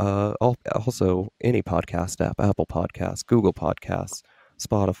 Also, any podcast app, Apple Podcasts, Google Podcasts,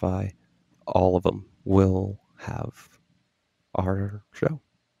 Spotify, all of them will have our show.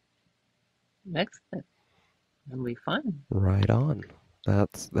 Excellent. That'll be fun. Right on.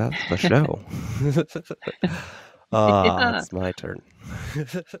 That's the show. Yeah. It's my turn.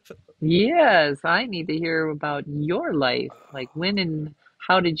 Yes, I need to hear about your life. Like when and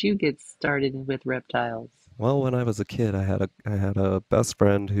how did you get started with reptiles? Well, when I was a kid, I had a best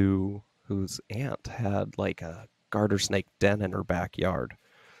friend whose aunt had like a garter snake den in her backyard.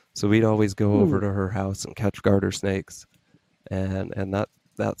 So we'd always go over Ooh. to her house and catch garter snakes and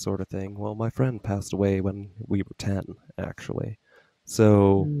that sort of thing. Well, my friend passed away when we were 10, actually.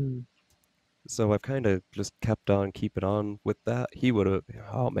 So Mm. so I've kind of just kept on keeping on with that. He would have,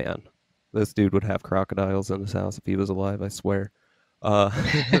 oh man, this dude would have crocodiles in his house if he was alive, I swear. Uh,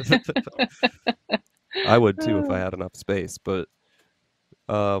 I would too if I Oh. had enough space, but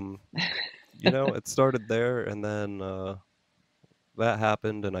um, it started there, and then that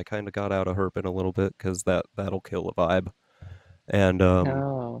happened, and I kind of got out of herping a little bit because that'll kill a vibe. And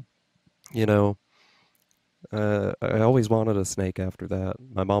Oh. you know, I always wanted a snake after that.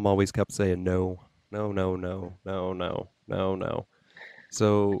 My mom always kept saying no, no, no, no, no, no, no, no.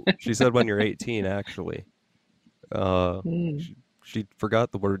 So she said when you're 18, actually. Uh, Mm. she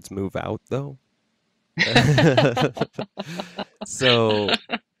forgot the words move out though. so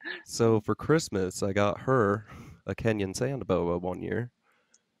so for Christmas, I got her a Kenyan sand boa one year.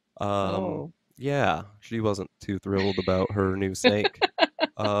 Um, Oh. yeah, she wasn't too thrilled about her new snake.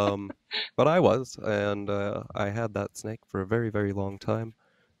 Um, but I was, and I had that snake for a very, very long time.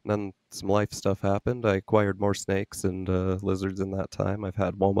 And then some life stuff happened. I acquired more snakes and lizards in that time. I've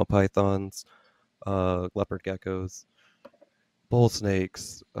had Woma pythons, leopard geckos, bull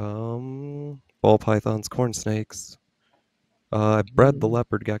snakes, ball pythons, corn snakes. I bred the Mm.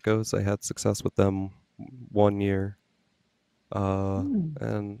 leopard geckos. I had success with them one year. Uh, Mm.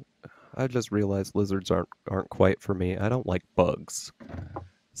 and I just realized lizards aren't quite for me. I don't like bugs.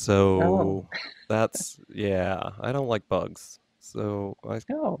 Oh. So yeah, I don't like bugs. So I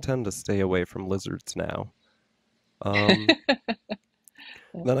Oh. tend to stay away from lizards now. Um,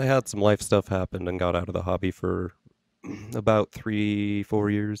 then I had some life stuff happen and got out of the hobby for about 3, 4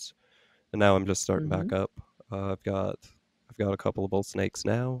 years, and now I'm just starting Mm-hmm. back up. I've got a couple of bull snakes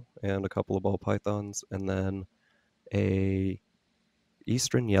now, and a couple of ball pythons, and then a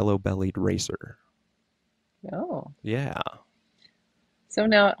eastern yellow-bellied racer. Oh. Yeah. So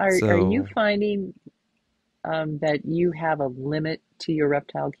now are you So finding that you have a limit to your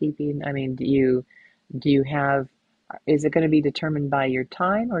reptile keeping? I mean, do you have is it going to be determined by your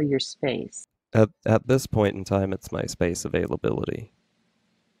time or your space? at this point in time, it's my space availability.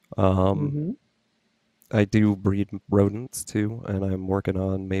 Um, Mm-hmm. I do breed rodents too, and I'm working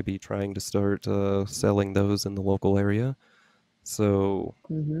on maybe trying to start selling those in the local area. So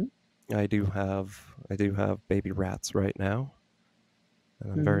Mm-hmm. I do have baby rats right now,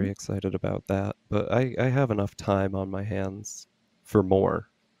 and I'm Mm-hmm. very excited about that. But I have enough time on my hands for more.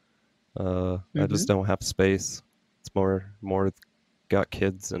 I Mm-hmm. just don't have space. It's more got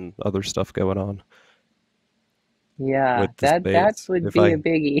kids and other stuff going on Yeah, with the that space. would If be a I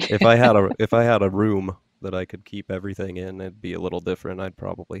biggie. if I had a room that I could keep everything in, it'd be a little different. I'd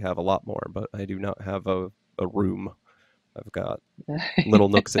probably have a lot more, but I do not have a room. I've got little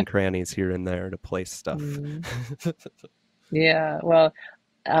nooks and crannies here and there to place stuff. Mm. Yeah, well,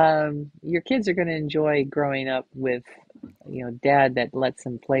 your kids are going to enjoy growing up with, dad that lets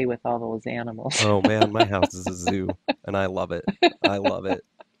them play with all those animals. Oh man, my house is a zoo, and I love it. I love it.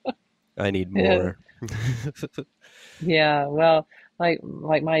 I need Yeah, more. yeah. Well, like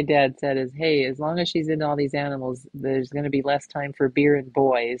my dad said, is hey, as long as she's into all these animals, there's going to be less time for beer and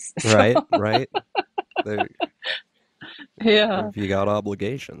boys. So, Right, right. There, yeah, if you got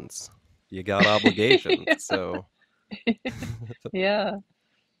obligations, you got obligations. So, yeah,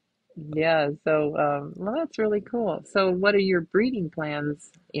 yeah. So, well, that's really cool. So, what are your breeding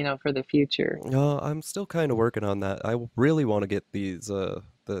plans, for the future? I'm still kind of working on that. I really want to get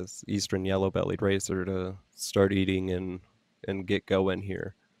this eastern yellow-bellied racer to start eating and get going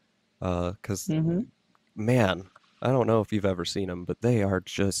here. 'Cause Mm-hmm. man, I don't know if you've ever seen them, but they are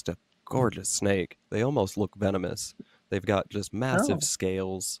just a gorgeous snake. They almost look venomous. They've got just massive Oh,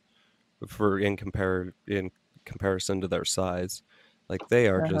 scales in comparison to their size. Like they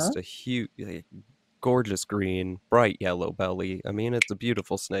are uh-huh, just a huge, gorgeous green, bright yellow belly. I mean, it's a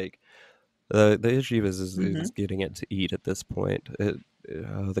beautiful snake. The issue mm-hmm, is getting it to eat at this point.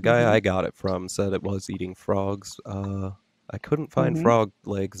 The guy mm-hmm. I got it from said it was eating frogs. I couldn't find Mm-hmm. frog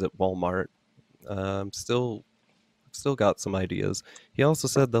legs at Walmart. Still got some ideas. He also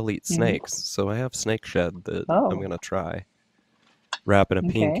said they'll eat Mm-hmm. snakes, so I have snake shed that I'm Oh, gonna try wrapping a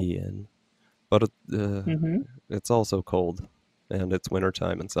okay. pinky in. But Mm-hmm. it's also cold, and it's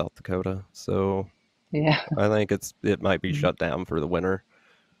wintertime in South Dakota, so Yeah. I think it might be Mm-hmm. shut down for the winter.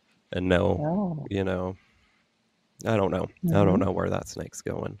 And no, Oh. you know, I don't know. I don't Mm-hmm. know where that snake's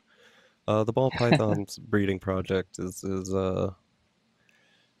going. The ball python's breeding project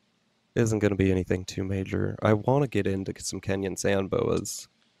isn't going to be anything too major. I want to get into some Kenyan sand boas.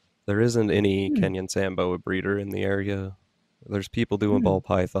 There isn't any Hmm. Kenyan sand boa breeder in the area. There's people doing Hmm. ball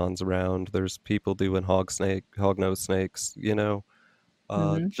pythons around. There's people doing hognose snakes.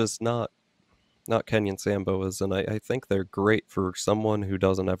 Mm-hmm. Just not Kenyan sand boas, and I think they're great for someone who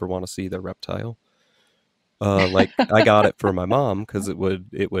doesn't ever want to see their reptile. Like I got it for my mom because it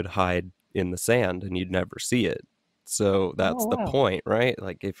would hide in the sand and you'd never see it. So Oh that's the wow. point, right?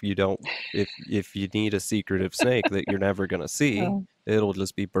 Like if you need a secretive snake that you're never gonna see, Oh. it'll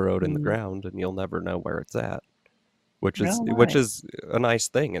just be burrowed in the Mm. ground and you'll never know where it's at. Which is Oh which my. is a nice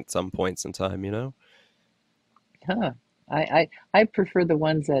thing at some points in time, you know? Huh. I prefer the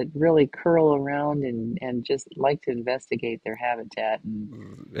ones that really curl around and just like to investigate their habitat and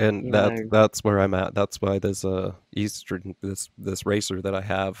And you know that's they're that's where I'm at. That's why this racer that I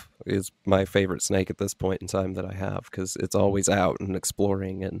have is my favorite snake at this point in time that I have because it's always out and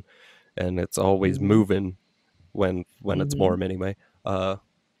exploring and it's always mm-hmm. moving when it's Mm-hmm. warm anyway. Uh,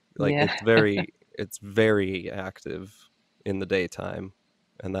 like Yeah. it's very active in the daytime,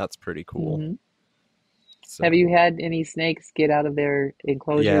 and that's pretty cool. Mm-hmm. Have you So had any snakes get out of their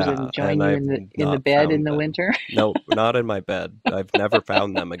enclosures yeah, and join and you I've in the not bed in found the them. winter? No, not in my bed. I've never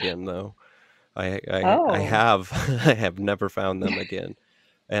found them again though. I Oh. have I have never found them again.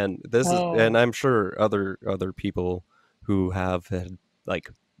 And Oh. I'm sure other people who have had like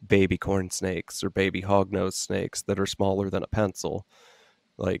baby corn snakes or baby hognose snakes that are smaller than a pencil.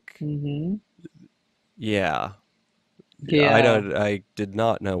 Like, Mm-hmm. yeah, Yeah. I did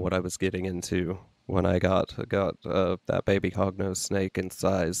not know what I was getting into when I got that baby hognose snake in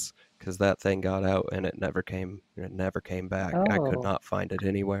size because that thing got out and it never came back. I could Oh. not find it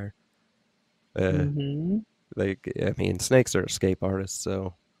anywhere. Uh, Mm-hmm. I mean, snakes are escape artists,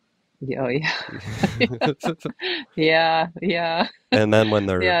 so. Yeah, oh yeah. Yeah, yeah. And then when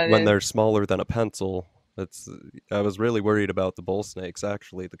they're Yeah, when they're smaller than a pencil, it's I was really worried about the bull snakes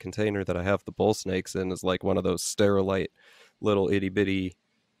actually. The container that I have the bull snakes in is like one of those sterilite little itty bitty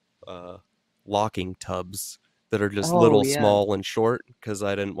uh locking tubs that are just oh little yes. small and short because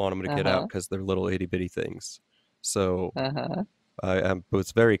I didn't want them to get out Uh-huh. because they're little itty bitty things. So Uh-huh. I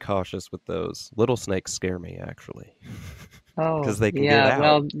was very cautious with those. Little snakes scare me actually because Oh, they can get yeah.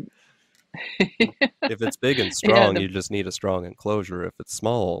 out. Well, If it's big and yeah, strong, the you just need a strong enclosure. If it's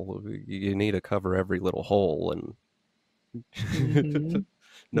small, you need to cover every little hole hmm and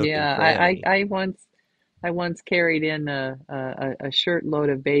nook and Yeah, cranny. I once carried in a shirt load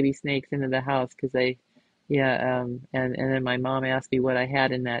of baby snakes into the house because and then my mom asked me what I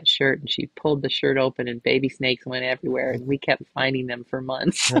had in that shirt, and she pulled the shirt open, and baby snakes went everywhere, and we kept finding them for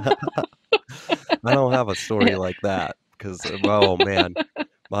months. I don't have a story like that because, oh man,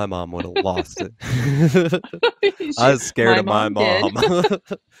 my mom would have lost it. I was scared My of my mom did. mom.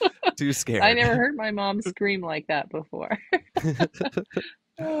 Too I scared. never heard my mom scream like that before.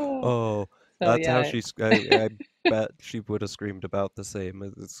 Oh, Oh, so that's how yeah. I bet she would have screamed about the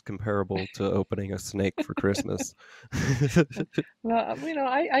same. It's comparable to opening a snake for Christmas. Well,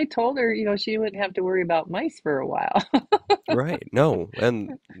 I told her, she wouldn't have to worry about mice for a while. Right. No,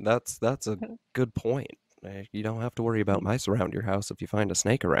 and that's a good point. You don't have to worry about mice around your house if you find a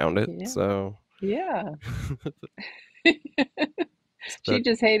snake around it. Yeah, So, yeah. but She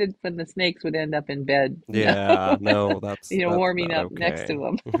just hated when the snakes would end up in bed, yeah, no, that's warming not up next to okay.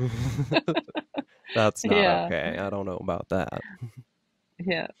 them. That's not Yeah, okay. I don't know about that.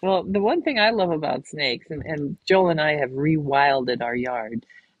 yeah. Well, the one thing I love about snakes, and Joel and I have rewilded our yard,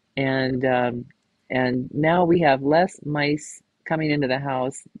 and now we have less mice coming into the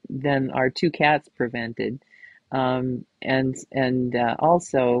house than our two cats prevented. And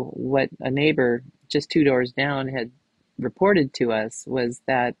also, what a neighbor just two doors down had reported to us was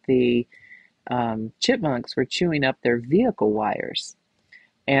that the chipmunks were chewing up their vehicle wires.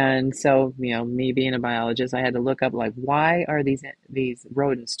 And so, me being a biologist, I had to look up like why are these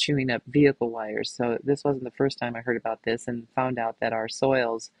rodents chewing up vehicle wires? So this wasn't the first time I heard about this, and found out that our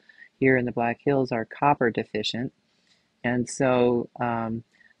soils here in the Black Hills are copper deficient. And so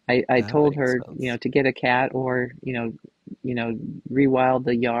I That told makes her, sense. to get a cat or, you know, rewild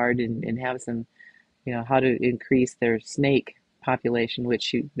the yard and have some how to increase their snake population,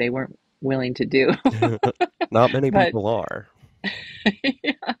 which they weren't willing to do. Not many But people are.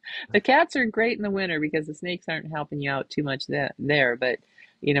 yeah, the cats are great in the winter because the snakes aren't helping you out too much there. But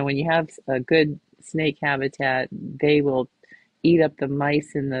when you have a good snake habitat, they will eat up the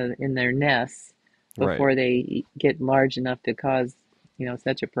mice in their nests Right. before they get large enough to cause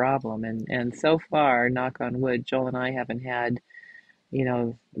such a problem. And so far, knock on wood, Joel and I haven't had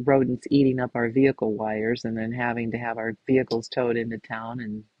rodents eating up our vehicle wires and then having to have our vehicles towed into town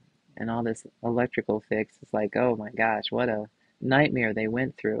and all this electrical fix. It's like, oh my gosh, what a nightmare they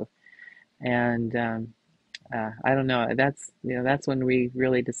went through. And I don't know. That's when we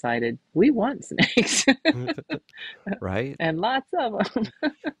really decided we want snakes Right? and lots of them.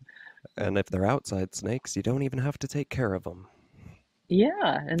 And if they're outside snakes, you don't even have to take care of them.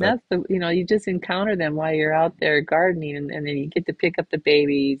 Yeah, and That that's you just encounter them while you're out there gardening, and then you get to pick up the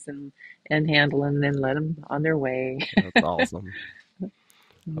babies and handle them, and then let them on their way. that's awesome.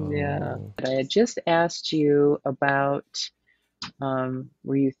 Yeah. Oh, But I had just asked you about,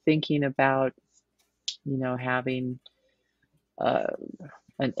 were you thinking about, having uh,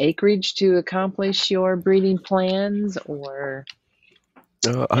 an acreage to accomplish your breeding plans, or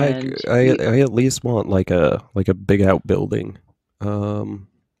I, and I you, I at least want like a big outbuilding. Um,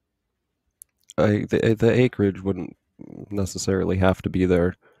 the acreage wouldn't necessarily have to be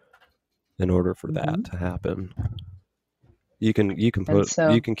there in order for that hmm to happen. You can and put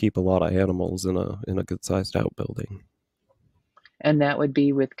you so can keep a lot of animals in a good sized outbuilding. and that would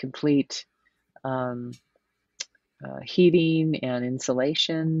be with complete um, heating and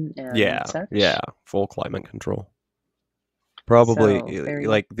insulation and Yeah, yeah, such. full climate control. Probably So very,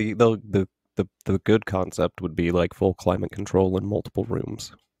 like the good concept would be like full climate control in multiple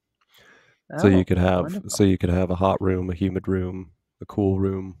rooms. So you oh, could have so wonderful. you could have a hot room, a humid room, a cool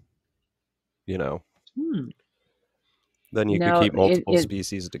room, you know. Hmm. Then you could Now, keep multiple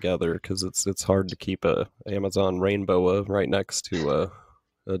species together because it's hard to keep a Amazon rainboa right next to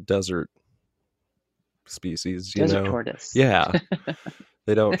a desert species, you desert know. tortoise. Yeah,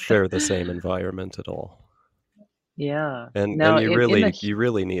 they don't share the same environment at all. Yeah. And Now, you in the really you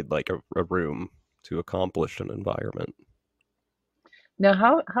really need like a room to accomplish an environment. now,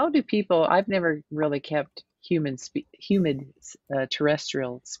 how do people? I've never really kept humid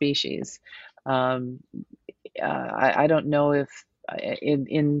terrestrial species. Um, I don't know if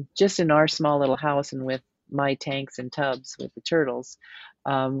in just in our small little house and with my tanks and tubs with the turtles,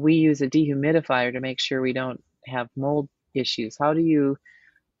 we use a dehumidifier to make sure we don't have mold issues. How do you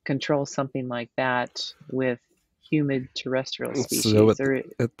control something like that with humid terrestrial So species? Or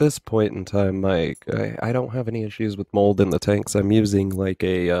at this point in time, Mike, I don't have any issues with mold in the tanks. I'm using like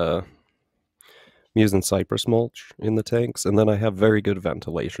I'm using cypress mulch in the tanks, and then I have very good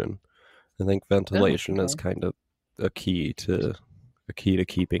ventilation. I think oh, ventilation is okay. kind of a key to a key to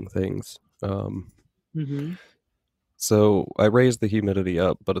keeping things. Mm-hmm. So I raise the humidity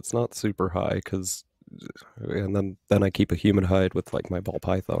up, but it's not super high because, and then I keep a humid hide with like my ball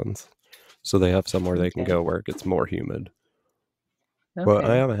pythons, so they have somewhere they can Okay. go where it gets more humid. But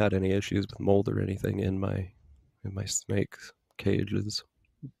I Okay. haven't had any issues with mold or anything in my snake cages.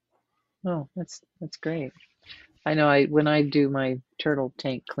 Oh, that's great. I know I when I do my turtle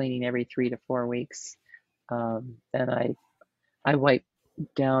tank cleaning every 3 to 4 weeks, then I wipe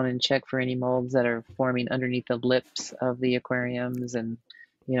down and check for any molds that are forming underneath the lips of the aquariums and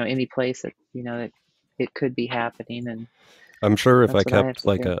any place that that it could be happening, and I'm sure if I that's what I have kept to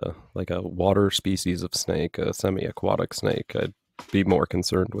do. like a water species of snake, a semi-aquatic snake, I'd be more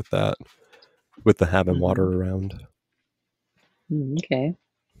concerned with that, with the having water hmm around. Okay.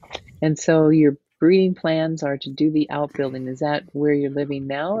 And so your breeding plans are to do the outbuilding. Is that where you're living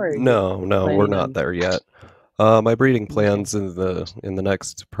now, or are you No, no, we're planning not on? there yet. My breeding Okay. plans in the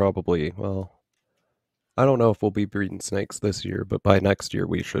next probably, well, I don't know if we'll be breeding snakes this year, but by next year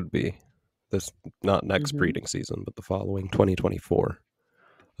we should be. This not next hmm breeding season, but the following 2024.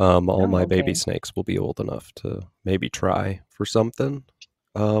 All Oh, my baby okay. snakes will be old enough to maybe try for something.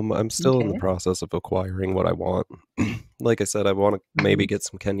 I'm still in the Okay. process of acquiring what I want. Like I said, I want to maybe hmm get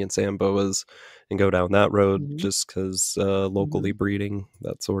some Kenyan Samboas and go down that road hmm just because locally hmm breeding,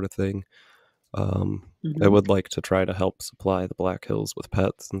 that sort of thing. Um, I hmm would like to try to help supply the Black Hills with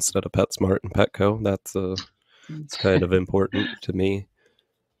pets instead of PetSmart and Petco. It's kind of important to me.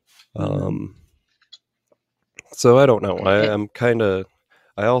 hmm Um, so I don't know. I'm kind of.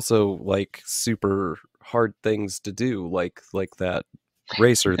 I also like super hard things to do, like that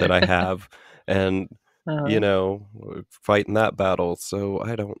racer that I have, and you Uh, know, fighting that battle. So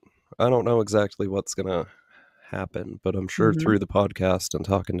I don't know exactly what's gonna happen, but I'm sure Mm-hmm. through the podcast and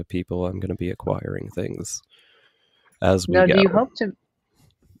talking to people, I'm going to be acquiring things as we Now, do you go. hope to,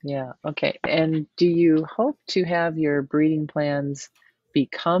 yeah, okay. And do you hope to have your breeding plans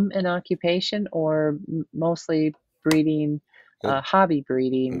become an occupation or mostly breeding, It, hobby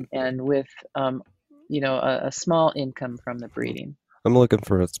breeding and with, a small income from the breeding? I'm looking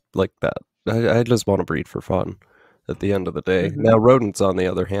for it's like that. I just want to breed for fun at the end of the day. Mm-hmm. Now, rodents, on the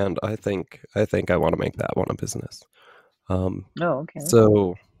other hand, I think I want to make that one a business. Um, Oh, okay.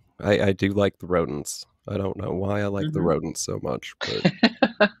 so I do like the rodents. I don't know why I like the Mm-hmm. rodents so much, but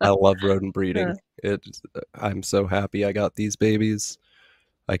I love rodent breeding. It I'm so happy I got these babies.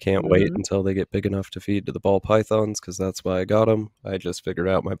 I can't wait Mm-hmm. until they get big enough to feed to the ball pythons because that's why I got them. I just figured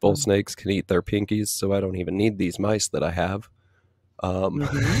out my bull snakes can eat their pinkies, so I don't even need these mice that I have. Um,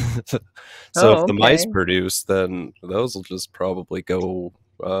 Mm-hmm. so if Oh, the mice okay. produce, then those will just probably go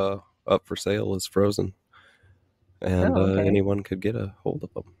up for sale as frozen, and Oh, okay. anyone could get a hold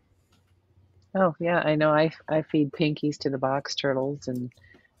of them. Oh, yeah, I know. I feed pinkies to the box turtles and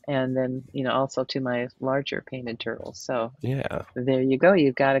then, also to my larger painted turtles. So Yeah, there you go.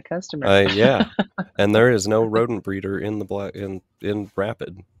 You've got a customer. yeah, and there is no rodent breeder in the black in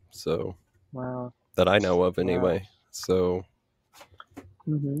Rapid, so Wow. that I know of Wow. anyway. So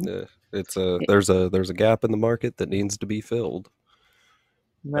Mm-hmm. it's a there's a gap in the market that needs to be filled,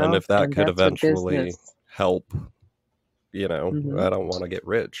 and Well, if that and could that's what eventually business. help, Mm-hmm. I don't want to get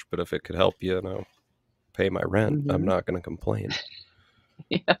rich, but if it could help, pay my rent, I'm Mm-hmm. not going to complain.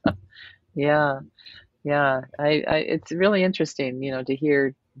 Yeah. Yeah. Yeah. It's really interesting, to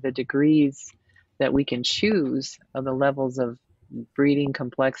hear the degrees that we can choose of the levels of breeding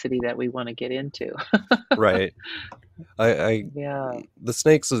complexity that we want to get into. Right. I Yeah. the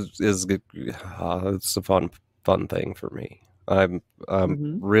snakes is good. It's a fun thing for me. I'm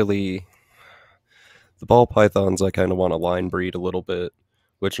Mm-hmm. really the ball pythons. I kind of want to line breed a little bit,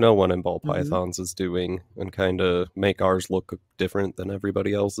 which no one in ball Mm-hmm. pythons is doing, and kind of make ours look different than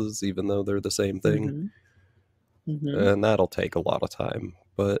everybody else's, even though they're the same thing. Mm-hmm. Mm-hmm. And that'll take a lot of time,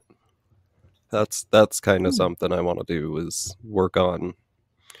 but that's kind of Hmm. something I want to do is work on,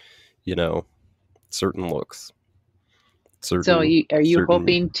 you know, certain looks, So certain are you certain.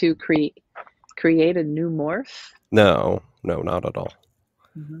 hoping to create a new morph? No, no, not at all.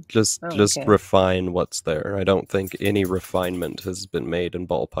 Mm-hmm. Just Oh, just okay. refine what's there. I don't think any refinement has been made in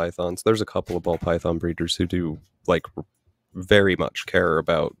ball pythons. There's a couple of ball python breeders who do like very much care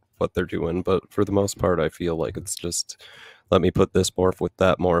about what they're doing, but for the most part, I feel like it's just let me put this morph with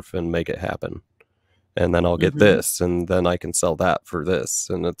that morph and make it happen. And then I'll get Mm-hmm. this, and then I can sell that for this.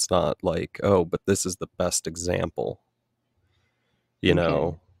 And it's not like, oh, but this is the best example. You Okay.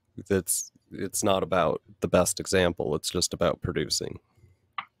 know, it's not about the best example. It's just about producing.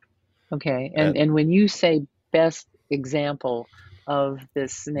 Okay. And And and when you say best example of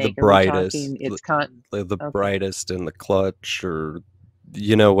this the snake, are we brightest, talking it's con the okay. brightest in the clutch, or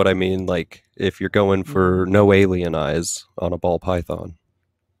you know what I mean? Like if you're going Mm-hmm. for no alien eyes on a ball python,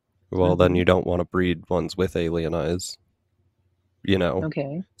 well, then Mm-hmm. you don't want to breed ones with alien eyes, you know?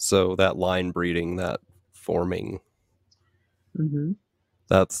 Okay. So that line breeding, that forming, Mm-hmm.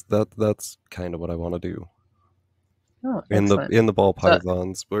 that's kind of what I want to do. Oh, In the excellent. in the ball So,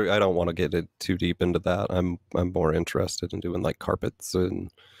 pythons, I don't want to get it too deep into that. I'm more interested in doing like carpets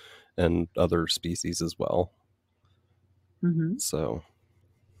and other species as well. mm-hmm. So,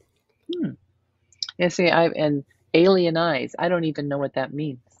 Hmm. Yeah, see, and alien eyes. I don't even know what that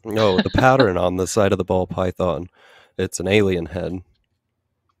means. oh, the pattern on the side of the ball python, it's an alien head,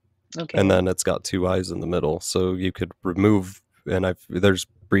 and Okay. then it's got two eyes in the middle. So you could remove, and there's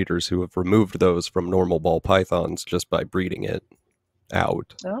breeders who have removed those from normal ball pythons just by breeding it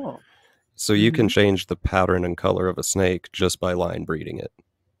out. Oh. So you can Mm-hmm. change the pattern and color of a snake just by line breeding it.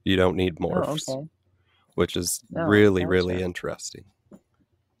 You don't need Oh, morphs, okay. which is Oh, really, really gotcha. interesting.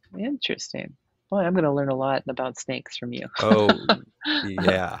 Interesting. Boy, I'm going to learn a lot about snakes from you. Oh,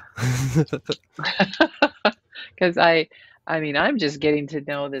 yeah. Because I mean, I'm just getting to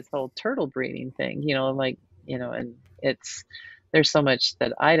know this whole turtle breeding thing, like, and it's there's so much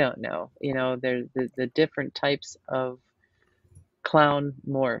that I don't know. There's the different types of clown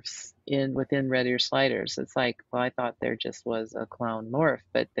morphs in within red ear sliders. It's like, well, I thought there just was a clown morph,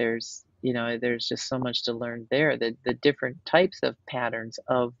 but there's just so much to learn there. The different types of patterns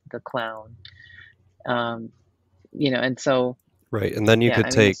of the clown. Um, and so Right, and then you yeah, could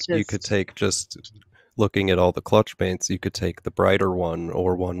I mean, it's take you could just take just looking at all the clutch paints, you could take the brighter one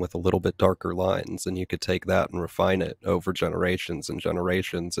or one with a little bit darker lines, and you could take that and refine it over generations and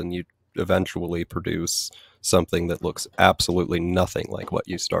generations, and you eventually produce something that looks absolutely nothing like what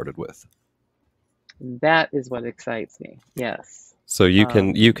you started with. That is what excites me. Yes. So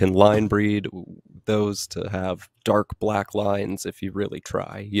Um, you can line breed those to have dark black lines if you really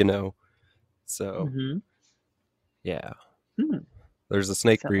try, you know. So hmm yeah, hmm. there's a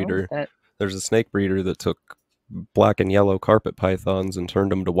snake So breeder. that, There's a snake breeder that took black and yellow carpet pythons and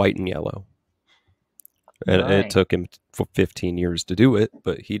turned them to white and yellow. And it my, took him for 15 years to do it,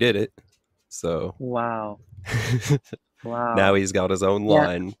 but he did it. So wow, now wow. he's got his own Yeah,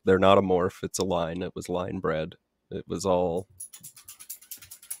 line. They're not a morph, it's a line. It was line bred. It was all,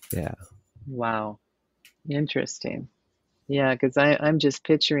 yeah. wow. Interesting. Yeah, because I'm just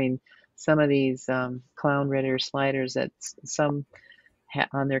picturing some of these clown red ear sliders that some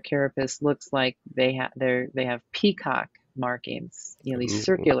on their carapace looks like they have peacock markings, these Ooh,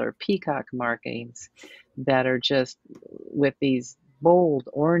 circular peacock markings that are just with these bold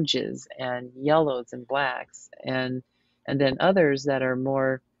oranges and yellows and blacks, and then others that are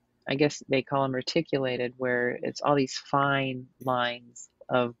more, I guess they call them reticulated, where it's all these fine lines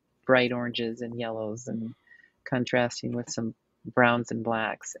of bright oranges and yellows and contrasting with some browns and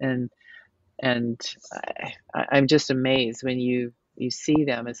blacks. And I'm just amazed when you see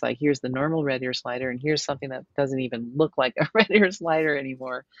them. It's like, here's the normal red ear slider, and here's something that doesn't even look like a red ear slider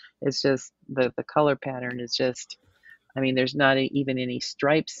anymore. It's just the color pattern is just. I mean, there's not even any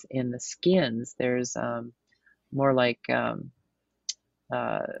stripes in the skins. There's more like uh,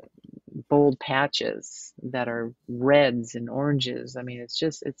 bold patches that are reds and oranges. I mean,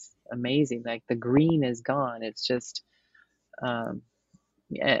 it's amazing. Like the green is gone. It's just um,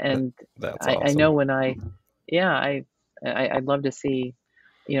 that, and that's I know awesome. when yeah, I'd love to see,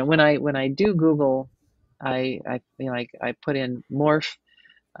 when I do Google, like I put in morph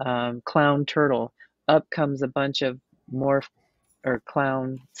clown turtle, up comes a bunch of morph or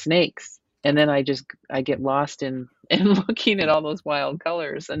clown snakes, and then I get lost in looking at all those wild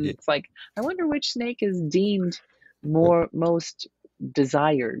colors, and it's like I wonder which snake is deemed more most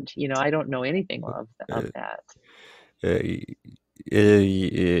desired. I don't know anything of that. Uh,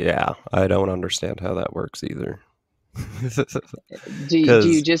 yeah, I don't understand how that works either. Do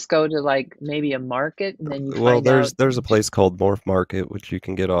you Because just go to like maybe a market and then you well, find out? there's a place called Morph Market which you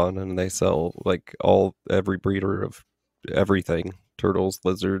can get on, and they sell like every breeder of everything: turtles,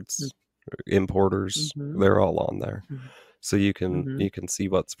 lizards, importers. Mm-hmm, They're all on there, so mm-hmm, you can see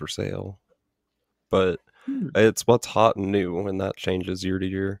what's for sale. But mm-hmm, it's what's hot and new, and that changes year to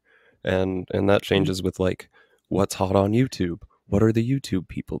year, and that changes with like what's hot on YouTube. What are the YouTube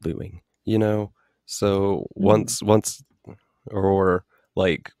people doing? You know. So mm-hmm. once or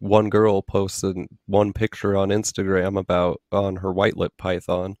like one girl posted one picture on Instagram about on her white lip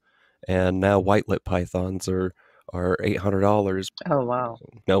python, and now white lip pythons are $800. Oh wow,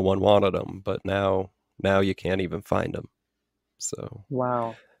 No one wanted them, but now you can't even find them. So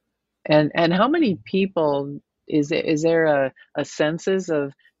wow. And how many people is there a census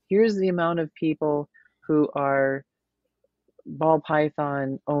of here's the amount of people who are ball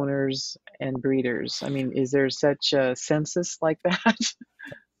python owners and breeders? I mean, is there such a census like that?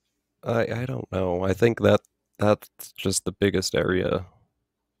 I don't know. I think that's just the biggest area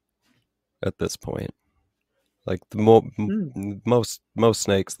at this point. Like Hmm. most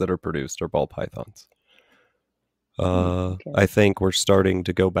snakes that are produced are ball pythons. Okay. I think we're starting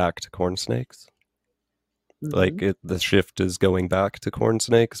to go back to corn snakes. Mm-hmm. The shift is going back to corn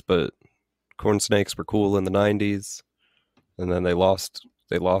snakes, but corn snakes were cool in the 90s, and then they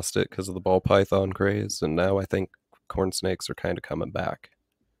lost it because of the ball python craze, and now I think corn snakes are kind of coming back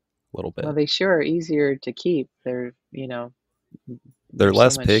a little Well, bit. they sure are easier to keep. They're They're so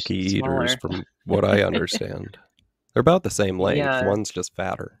less much picky eaters smaller. from what I understand. They're about the same length. Yeah. One's just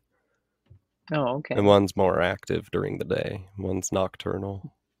fatter, Oh, and okay. one's more active during the day. One's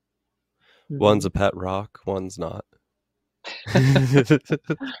nocturnal. One's Mm-hmm. a pet rock, one's not.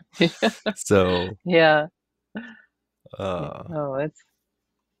 So, Yeah. uh, Oh, that's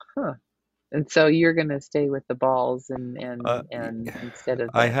huh. And so you're gonna stay with the balls and uh, instead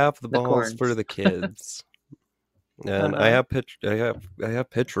of I have the the balls for corns. the kids, and Uh-huh. I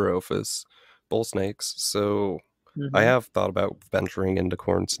have Piterophis bull snakes, so I Mm-hmm. have thought about venturing into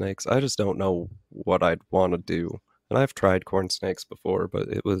corn snakes. I just don't know what I'd want to do. And I've tried corn snakes before, but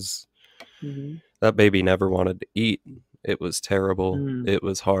it was Mm-hmm. that baby never wanted to eat. It was terrible. Mm. It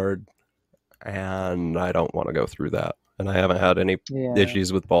was hard, and I don't want to go through that. And I haven't had any Yeah.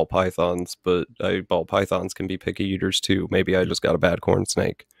 issues with ball pythons, but ball pythons can be picky eaters too. Maybe I just got a bad corn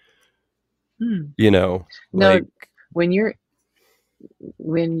snake. Hmm. You know, Now, like when you're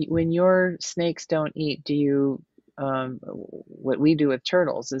when your snakes don't eat, do you what we do with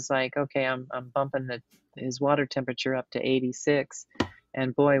turtles is like, okay, I'm bumping his water temperature up to 86,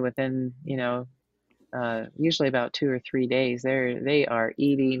 and boy, within, usually about 2 or 3 days, they are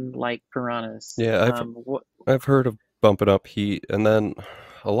eating like piranhas. Yeah, I've heard of bumping up heat, and then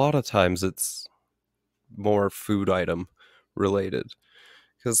a lot of times it's more food item related.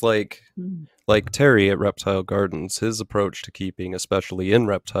 Because Mm, like Terry at Reptile Gardens, his approach to keeping, especially in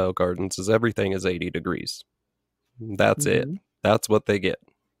Reptile Gardens, is everything is 80 degrees. That's it. mm-hmm, That's what they get.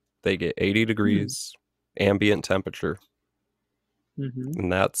 They get 80 mm, degrees ambient temperature, mm-hmm,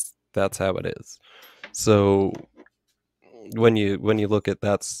 and that's how it is. So when you look at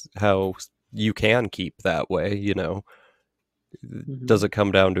that's how you can keep that way, mm-hmm. does it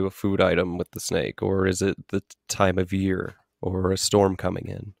come down to a food item with the snake, or is it the time of year, or a storm coming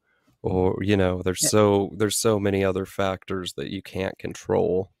in, or Yeah. there's so many other factors that you can't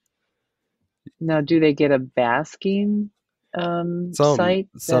control. Now, do they get a basking some site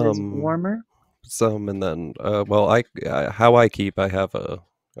that is some warmer? some and then well I how I keep, I have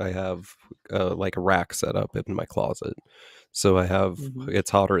like a rack set up in my closet, so I have Mm-hmm,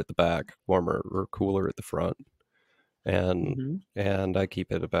 it's hotter at the back, warmer or cooler at the front, and mm-hmm, I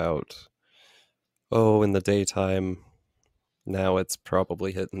keep it about, oh, in the daytime. Now it's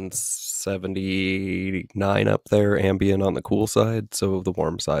probably hitting 79 up there, ambient on the cool side. So the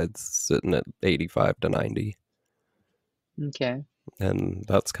warm side's sitting at 85 to 90. okay, And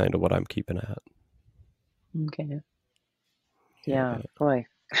that's kind of what I'm keeping at. okay. Yeah, Yeah. boy.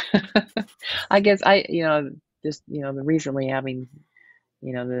 I guess just, the recently having,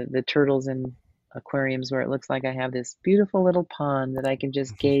 the turtles in aquariums where it looks like I have this beautiful little pond that I can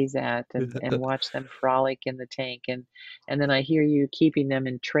just gaze at and watch them frolic in the tank, and then I hear you keeping them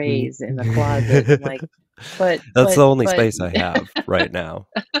in trays in the closet. I'm like, but That's but the only but space I have right now.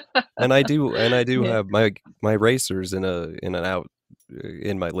 And I do yeah. have my racers in an out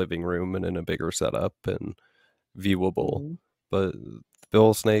in my living room and in a bigger setup and viewable. Mhm. But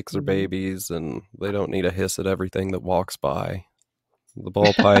bill snakes are Mhm. babies, and they don't need a hiss at everything that walks by. The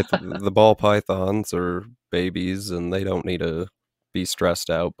ball pythons are babies, and they don't need to be stressed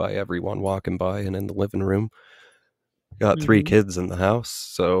out by everyone walking by and in the living room. Got three Mhm. kids in the house,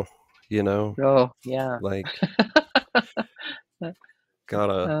 so you know, Oh, yeah. like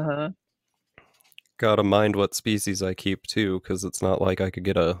gotta Uh-huh. gotta mind what species I keep too, because it's not like I could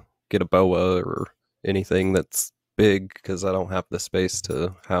get a boa or anything that's big, because I don't have the space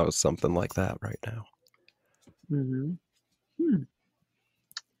to house something like that right now. Mhm. Hmm.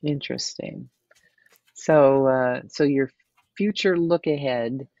 Interesting. So your future look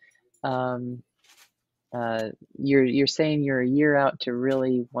ahead, um, uh, you're saying you're a year out to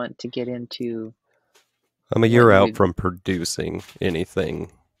really want to get into I'm a what year you out would. from producing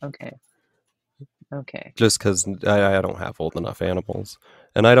anything, Okay. Okay. just because I don't have old enough animals,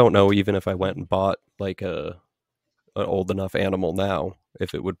 and I don't know even if I went and bought like a an old enough animal now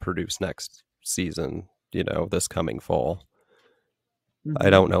if it would produce next season. This coming fall. I Mm-hmm.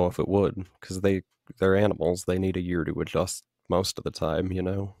 don't know if it would, because they're animals. They need a year to adjust most of the time.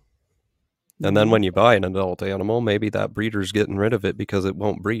 And then Mm-hmm. when you buy an adult animal, maybe that breeder's getting rid of it because it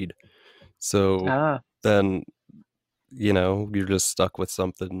won't breed. So Ah, then, you're just stuck with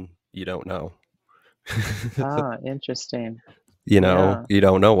something you don't know. interesting. You Yeah. you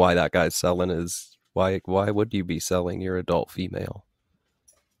don't know why that guy's selling his why would you be selling your adult female?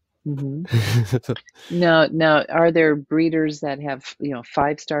 Mm-hmm. Now, are there breeders that have,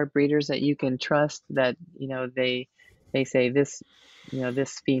 five-star breeders that you can trust that, they say this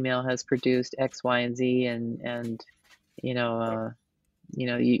female has produced X, Y, and Z, and you know,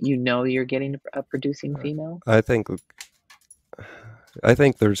 you're getting a producing female? I think I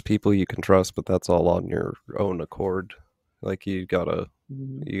think there's people you can trust, but that's all on your own accord. Like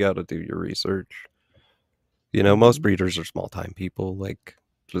Mm-hmm. you gotta do your research. Most Mm-hmm. breeders are small time people, like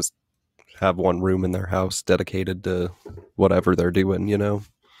just have one room in their house dedicated to whatever they're doing.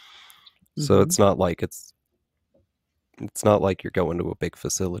 So Mm-hmm. it's not like you're going to a big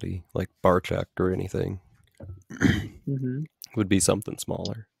facility like Barcheck or anything. Mm-hmm. Would be something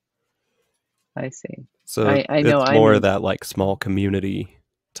smaller. I see. So I know it's I'm more of in. that like small community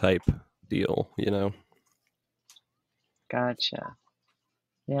type deal. Gotcha.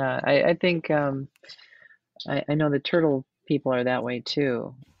 Yeah, I think I know the turtle people are that way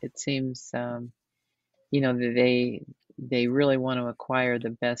too. It seems that they really want to acquire the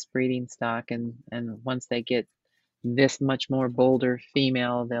best breeding stock, and once they get this much more bolder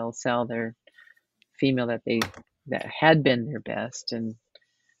female, they'll sell their female that had been their best, and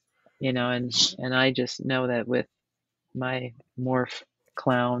I just know that with my morph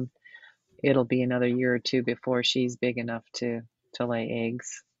clown, it'll be another year or two before she's big enough to lay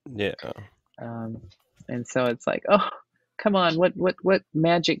eggs. Yeah. Um, and so it's like, oh come on, what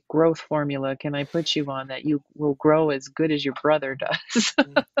magic growth formula can I put you on that you will grow as good as your brother does?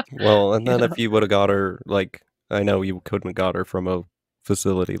 Well, and You then know? if you would have got her, like, I know you couldn't have got her from a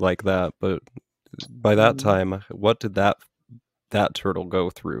facility like that, but by that Mm, time, what did that turtle go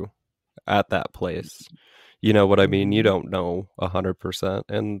through at that place? You know what I mean? You mm-hmm, don't know 100%,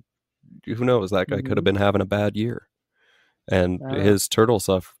 and who knows? That guy could have mm-hmm. been having a bad year, and Oh, his turtle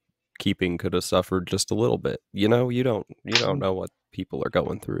stuff keeping could have suffered just a little bit. You don't mm, know what people are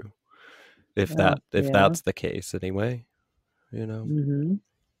going through if oh, yeah. that's the case anyway. You know Mm-hmm.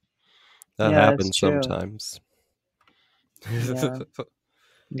 that Yeah, that's happens true. sometimes. Yeah,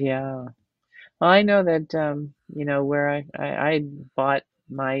 yeah. Well, I know that where I bought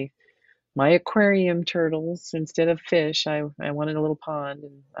my aquarium turtles instead of fish. I wanted a little pond,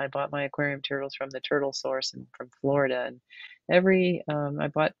 and I bought my aquarium turtles from the turtle source and from Florida. And I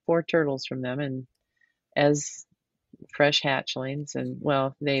bought four turtles from them, and as fresh hatchlings, and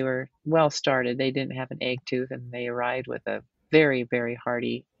well, they were well started. They didn't have an egg tooth, and they arrived with a very, very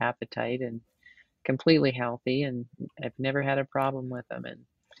hearty appetite and completely healthy, and I've never had a problem with them. And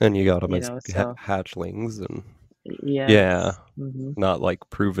And you got them as so hatchlings, and yeah, yes, not like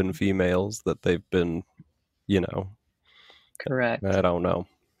proven females that they've been, you know, I correct, don't know.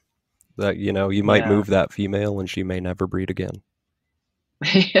 That, you might yeah. move that female and she may never breed again.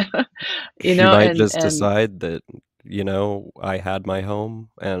 Yeah, She might just and decide that, I had my home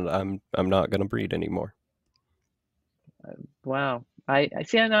and I'm not gonna breed anymore. wow. I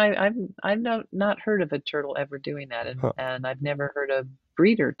see, and I've not heard of a turtle ever doing that, Huh. and I've never heard a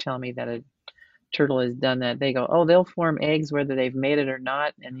breeder tell me that a turtle has done that. They go, oh, they'll form eggs whether they've made it or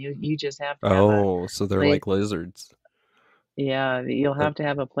not, and you just have to have a Oh, so they're place. like lizards. Yeah, you'll Uh, have to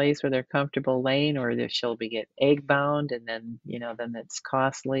have a place where they're comfortable laying, or she'll be get egg bound, and then then it's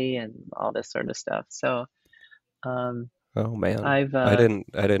costly and all this sort of stuff. So, um, Oh man. I've I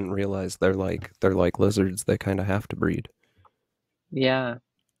didn't realize they're like lizards. They kind of have to breed. yeah,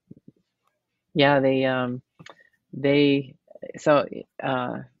 yeah, they so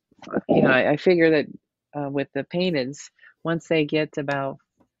uh I figure that with the painteds, once they get about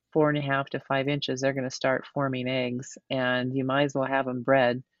 4.5 to 5 inches, they're going to start forming eggs, and you might as well have them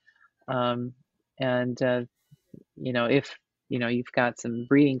bred. Um, and if you've got some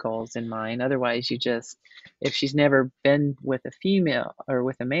breeding goals in mind. Otherwise, if she's never been with a female or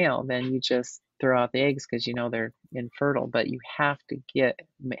with a male, then you just throw out the eggs because they're infertile. But you have to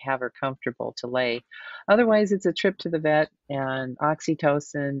have her comfortable to lay. Otherwise, it's a trip to the vet and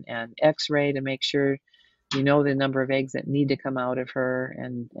oxytocin and X-ray to make sure the number of eggs that need to come out of her,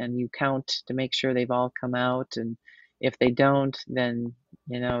 and you count to make sure they've all come out. And if they don't, then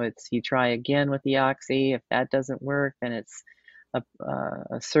it's you try again with the oxy. If that doesn't work, then it's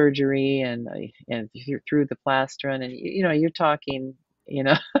a surgery, and you're through the plastron, and you're talking you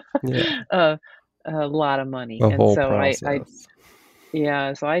know Yeah, a, a lot of money. a And whole so I process.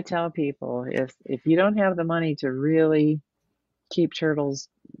 yeah, so I tell people, if you don't have the money to really keep turtles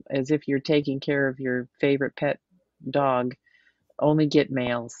as if you're taking care of your favorite pet dog, only get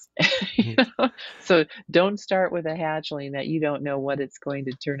males. So don't start with a hatchling that you don't know what it's going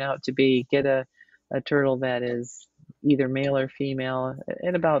to turn out to be. Get a turtle that is either male or female.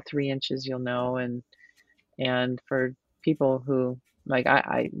 At about 3 inches, you'll know. And for people who like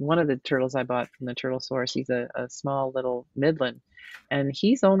I one of the turtles I bought from the turtle source, he's a small little midland, and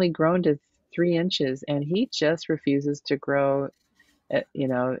he's only grown to 3 inches, and he just refuses to grow.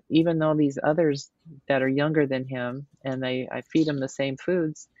 Even though these others that are younger than him, and I feed him the same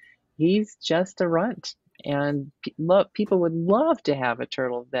foods, he's just a runt. And people would love to have a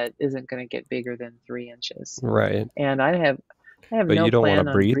turtle that isn't going to get bigger than 3 inches. Right. And I have But no you don't want to plan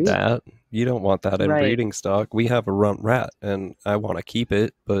on breed breed. that. You don't want that in Right, breeding stock. We have a runt rat and I want to keep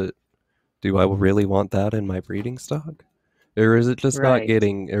it, but do I really want that in my breeding stock? right.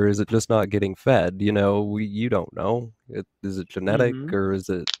 Or is it just not getting fed? You don't know. Is it genetic Hmm. or is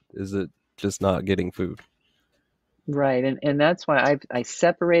it just not getting food? Right. And that's why I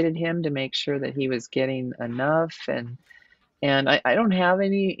separated him to make sure that he was getting enough. And I don't have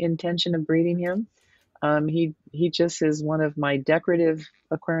any intention of breeding him. He just is one of my decorative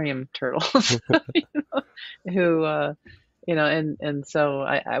aquarium turtles, who and so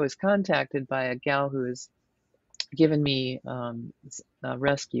I was contacted by a gal who's given me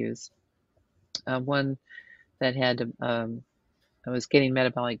rescues. One that had I was getting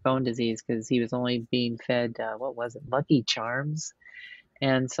metabolic bone disease because he was only being fed what was it, Lucky Charms.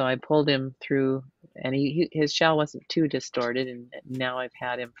 And so I pulled him through, and his shell wasn't too distorted, and now I've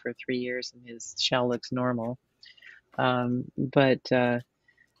had him for 3 years, and his shell looks normal. But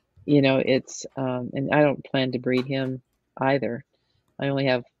it's and I don't plan to breed him. either. I only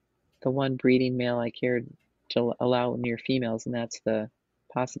have the one breeding male I cared to allow near females, and that's the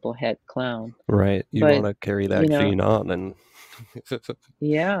possible het clown. Right. You But, want to carry you that know, gene on and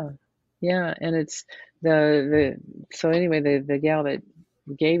yeah, yeah, and it's so anyway, the gal that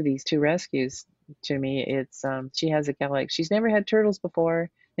gave these two rescues to me, it's she has a gal like she's never had turtles before,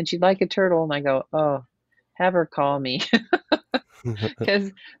 and she'd like a turtle, and I go, oh, have her call me,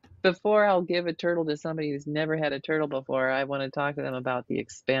 because before I'll give a turtle to somebody who's never had a turtle before, I want to talk to them about the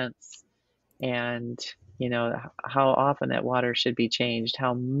expense and how often that water should be changed,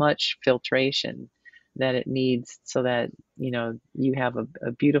 how much filtration that it needs so that you have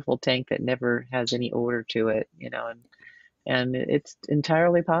a beautiful tank that never has any odor to it, and it's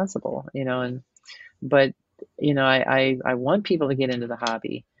entirely possible, and but I want people to get into the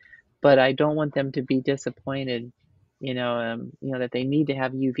hobby, but I don't want them to be disappointed, that they need to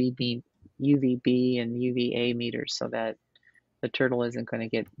have UVB and UVA meters so that the turtle isn't going to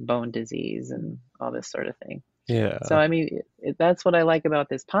get bone disease and all this sort of thing. So, yeah. I mean, that's what I like about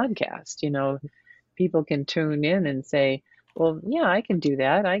this podcast. People can tune in and say, well, yeah, I can do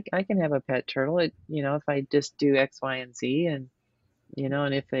that. I can have a pet turtle. If I just do X, Y, and Z, and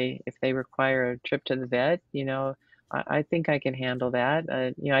if they require a trip to the vet, I think I can handle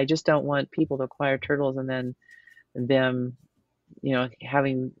that. I just don't want people to acquire turtles and then them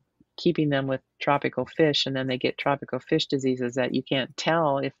having keeping them with tropical fish, and then they get tropical fish diseases that you can't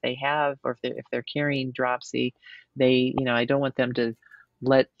tell if they have, or if they're carrying dropsy. I don't want them to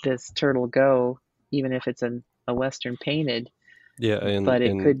let this turtle go, even if it's a Western painted, Yeah, in but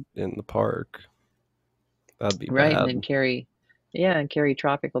it in could, in the park. That'd be right, and bad. then carry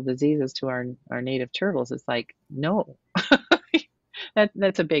tropical diseases to our native turtles. It's like, no.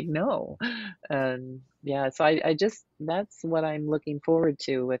 That's a big no. Yeah, so I just that's what I'm looking forward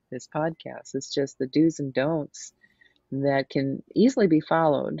to with this podcast. It's just the do's and don'ts that can easily be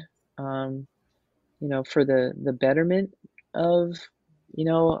followed, um, for the betterment of,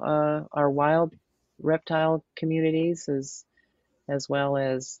 our wild reptile communities, as well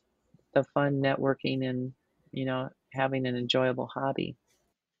as the fun networking and, having an enjoyable hobby.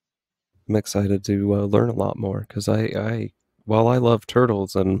 I'm excited to learn a lot more because while I love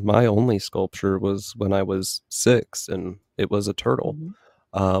turtles, and my only sculpture was when I was 6, and it was a turtle. Hmm.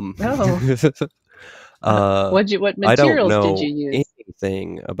 Um, Oh, uh, what I don't materials did know you use?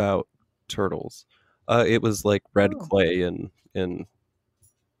 anything about turtles. It was like red Oh, clay in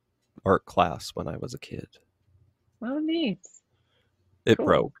art class when I was a kid. oh, neat. It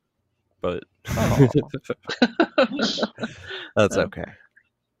broke, Cool. but Oh. that's okay.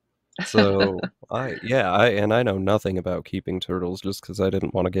 So I know nothing about keeping turtles just because I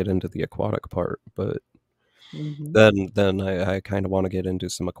didn't want to get into the aquatic part, but Mhm. then I kind of want to get into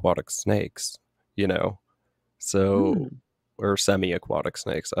some aquatic snakes, you know. So Mm. or semi-aquatic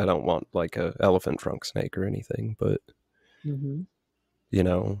snakes. I don't want like a elephant trunk snake or anything, but Mhm.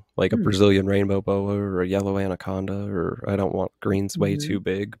 like a Hmm. Brazilian rainbow boa or a yellow anaconda, or I don't want greens way too Mhm.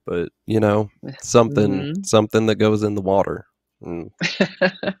 big, but something Mhm. something that goes in the water. Mm.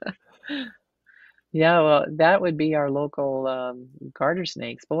 Yeah, well, that would be our local, garter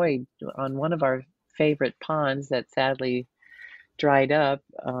snakes. Boy, on one of our favorite ponds that sadly dried up,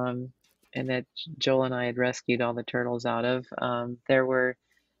 and that Joel and I had rescued all the turtles out of, there were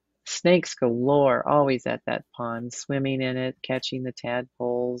snakes galore always at that pond, swimming in it, catching the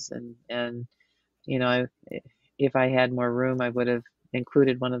tadpoles, and you know, if I had more room, I would have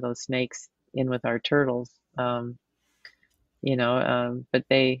included one of those snakes in with our turtles. But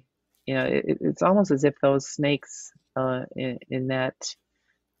it's almost as if those snakes in that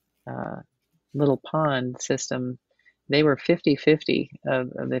uh, little pond system, they were 50-50 of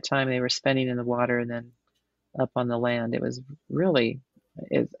the time they were spending in the water and then up on the land. It was really,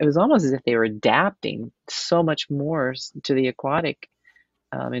 it was almost as if they were adapting so much more to the aquatic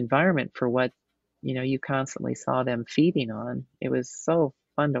environment for what you constantly saw them feeding on. It was so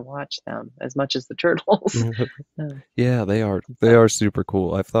fun to watch them as much as the turtles. Um, Yeah, they are. They so, are super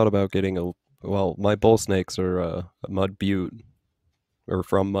cool. I've thought about getting a well, my bull snakes are a Mud Butte or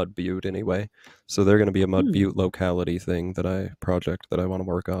from Mud Butte anyway. So they're going to be a Mud hmm, Butte locality thing that I project that I want to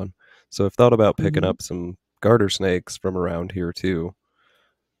work on. So I've thought about picking hmm, up some garter snakes from around here too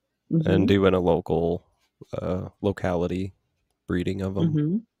and hmm, doing a local locality breeding of them.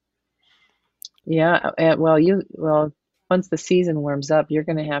 hmm. Yeah, well, once the season warms up, you're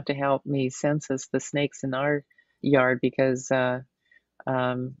going to have to help me census the snakes in our yard because I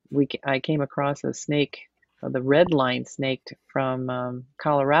came across a snake. the red line snake from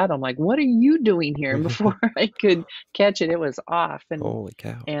Colorado. I'm like, what are you doing here? And before I could catch it, it was off. Holy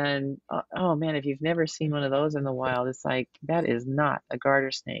cow. And oh man, if you've never seen one of those in the wild, it's like that is not a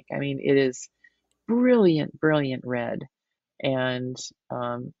garter snake. I mean, it is brilliant, brilliant red, and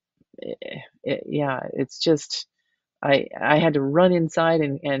um, yeah, it's just I had to run inside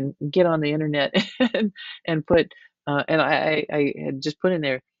and get on the internet and put and I had just put in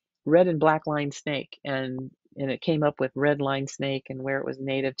there red and black line snake and it came up with red line snake and where it was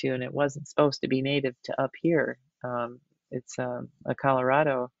native to, and it wasn't supposed to be native to up here. It's a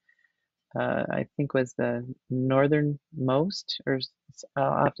Colorado, I think was the northernmost, or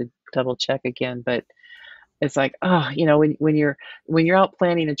I'll have to double check again, but it's like, oh, when you're out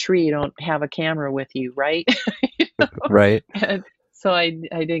planting a tree, you don't have a camera with you, right? You know? Right. And so I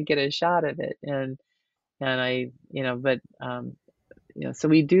didn't get a shot of it, and but so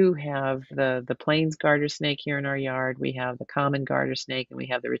we do have the plains garter snake here in our yard. We have the common garter snake, and we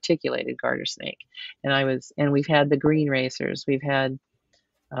have the reticulated garter snake. And we've had the green racers.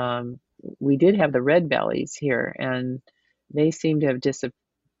 Um, we did have the red bellies here, and they seem to have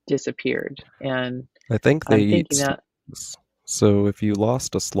disappeared. And I think they I'm eat thinking that, slugs. So if you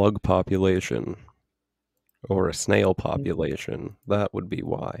lost a slug population or a snail population, that would be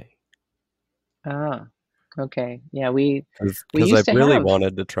why. ah, okay. Yeah, we Because I used to really have.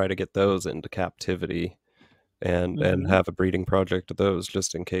 wanted to try to get those into captivity and Hmm. have a breeding project of those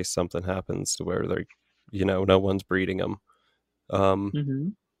just in case something happens to where they're, no one's breeding them. Um, Hmm.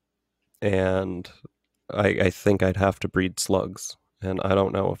 and I think I'd have to breed slugs, and I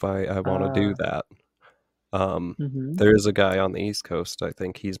don't know if I want to do Uh, that. Um, hmm. there is a guy on the East Coast. I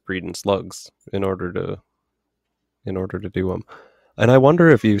think he's breeding slugs in order to do them. And I wonder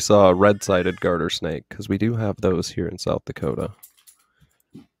if you saw a red-sided garter snake because we do have those here in South Dakota,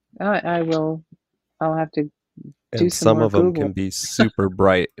 I will. I'll have to do and some some more of them can Google. be super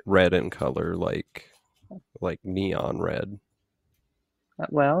bright red in color, like neon red.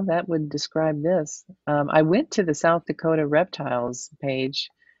 Well, that would describe this. I went to the South Dakota reptiles page,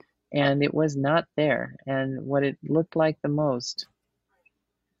 and it was not there. And what it looked like the most,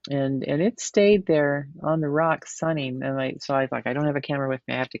 and it stayed there on the rocks sunning. And I was like, I don't have a camera with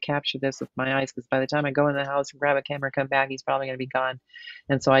me. I have to capture this with my eyes because by the time I go in the house and grab a camera, come back, he's probably going to be gone.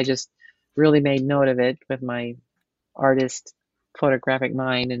 And so I just really made note of it with my artist photographic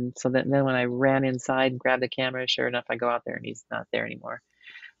mind. And so then when I ran inside and grabbed the camera, sure enough, I go out there and he's not there anymore.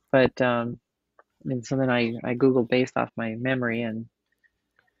 But and so then I Googled based off my memory, and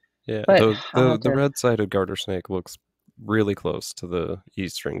Yeah, but I'll the have the to. red-sided garter snake looks really close to the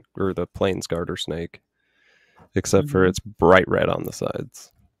eastern or the plains garter snake, except for Hmm. it's bright red on the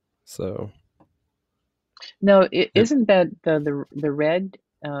sides. So No, it, isn't that the red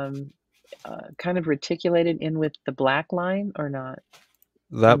kind of reticulated in with the black line or not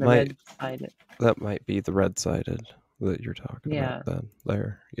that on the might red side? that might be the red-sided that you're talking about Yeah, then.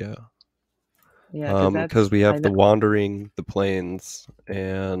 There, yeah. yeah, because Because that's we I have the know, wandering, the plains,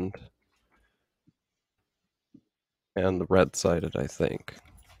 and the red-sided, I think.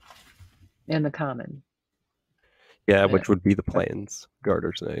 in the common. Yeah, Yeah. which would be the plains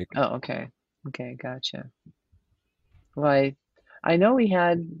garter snake. Oh, okay, okay, gotcha. Well, I know we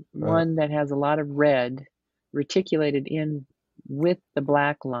had Uh, one that has a lot of red reticulated in with the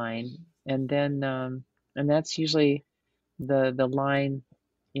black line, and then and that's usually the line,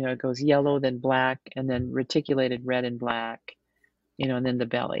 it goes yellow, then black, and then reticulated red and black, and then the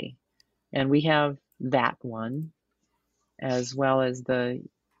belly. And we have that one as well as the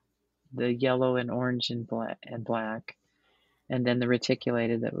yellow and orange and black, and then the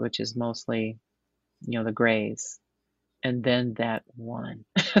reticulated which is mostly, the grays. And then that one.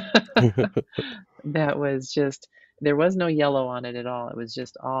 That was just, there was no yellow on it at all. It was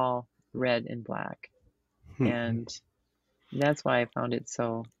just all red and black. And that's why I found it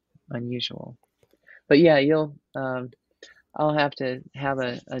so unusual. But yeah, I'll have to have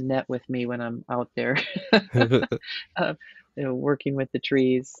a net with me when I'm out there, uh, working with the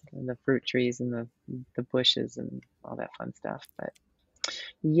trees and the fruit trees and the bushes and all that fun stuff. But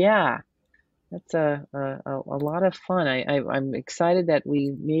yeah, that's a lot of fun. I'm excited that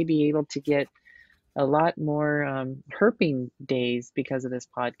we may be able to get a lot more herping days because of this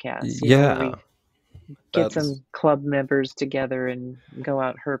podcast, where yeah, we get that's some club members together and go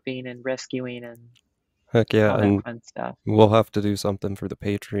out herping and rescuing and heck yeah, all that and fun stuff. we'll have to do something for the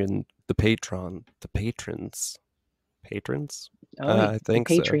patrons. Oh, I the think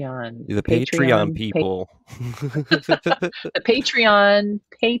so. Patreon, The Patreon Patreon, people, the Patreon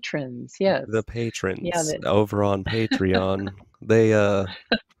patrons. the Yes, yeah, patrons over on Patreon. They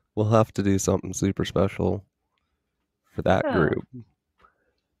will have to do something super special. for that Yeah. group.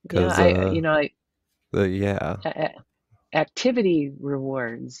 Yeah. Cause yeah, A- activity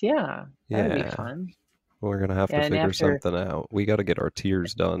rewards. Yeah. That would be yeah, fun. we're gonna have to And figure after, something out. We got to get our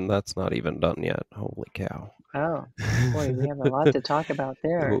tiers done. That's not even done yet. Holy cow. oh, boy, we have a lot to talk about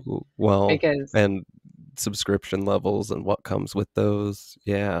there Well, because, and subscription levels and what comes with those.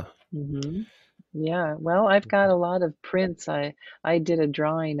 Yeah. hmm yeah, well, I've got a lot of prints. I did a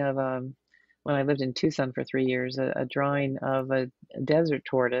drawing of when I lived in Tucson for 3 years, a drawing of a desert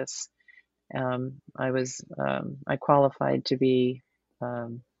tortoise. I qualified to be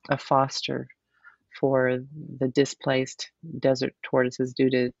a foster for the displaced desert tortoises due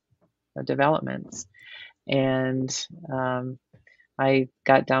to developments. And um, I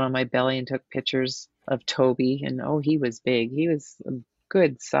got down on my belly and took pictures of Toby, and oh, he was big. He was a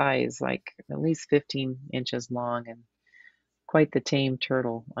good size, like at least 15 inches long, and quite the tame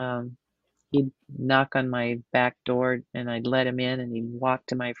turtle. He'd knock on my back door, and I'd let him in, and he'd walk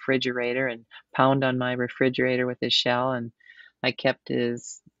to my refrigerator and pound on my refrigerator with his shell, and I kept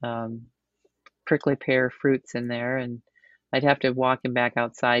his prickly pear fruits in there, and I'd have to walk him back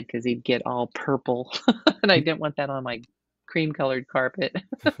outside because he'd get all purple, and I didn't want that on my cream-colored carpet.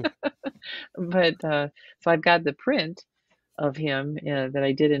 But so I've got the print of him that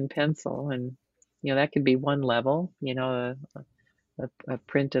I did in pencil, and that could be one level, a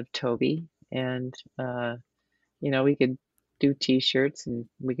print of Toby, and we could do T-shirts and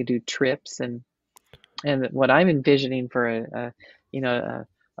we could do trips, and what I'm envisioning for a you know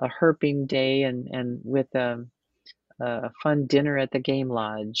a herping day and with a fun dinner at the game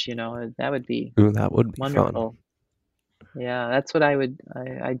lodge, that would be Ooh, that would be fun. wonderful. Yeah, that's what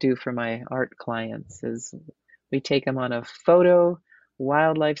I do for my art clients is we take them on a photo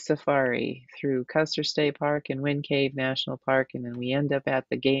wildlife safari through Custer State Park and Wind Cave National Park, and then we end up at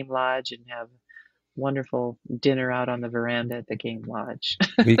the game lodge and have wonderful dinner out on the veranda at the game lodge.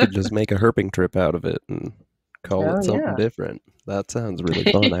 We could just make a herping trip out of it and call Oh it something yeah. different. That sounds really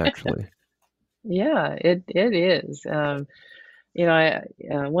fun, actually. Yeah, it is. One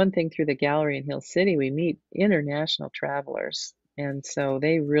thing through the gallery in Hill City, we meet international travelers, and so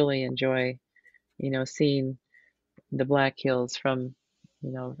they really enjoy, seeing the Black Hills from,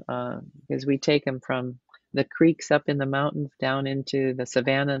 because we take them from the creeks up in the mountains down into the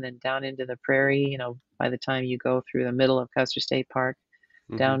savannah and then down into the prairie. By the time you go through the middle of Custer State Park,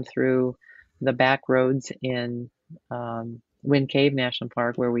 Hmm. down through the back roads in Wind Cave National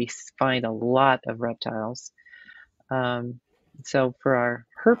Park, where we find a lot of reptiles. Um, so for our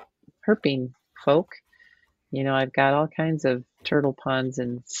herping folk, I've got all kinds of turtle ponds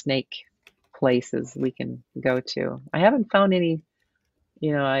and snake places we can go to. I haven't found any,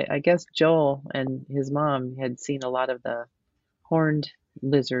 I guess Joel and his mom had seen a lot of the horned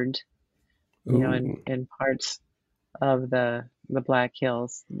lizard, in Ooh, parts of the Black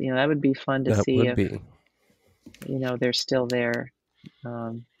Hills. That would be fun to that see would if, be. they're still there.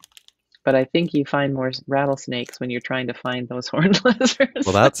 Um, but I think you find more rattlesnakes when you're trying to find those horned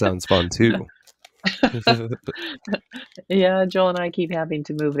Well, lizards. that sounds fun too. Yeah, Joel and I keep having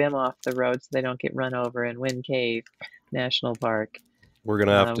to move them off the road so they don't get run over in Wind Cave National Park. We're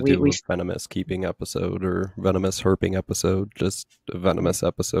gonna have to do We a venomous keeping episode or venomous herping episode, just a venomous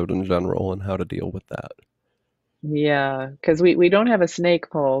episode in general and how to deal with that. Yeah, because we don't have a snake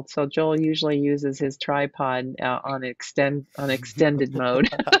pole, so Joel usually uses his tripod on extended mode.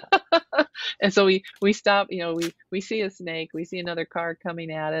 And so we stop, we see a snake, we see another car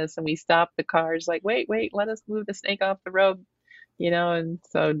coming at us, and we stop the cars like, wait, let us move the snake off the road, and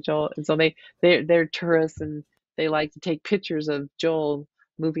so they're tourists and they like to take pictures of Joel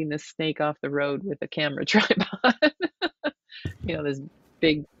moving the snake off the road with a camera tripod. This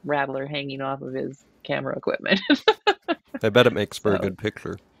big rattler hanging off of his camera equipment. I bet it makes for a So good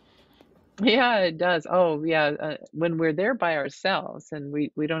picture. yeah, it does. Oh, yeah. When we're there by ourselves and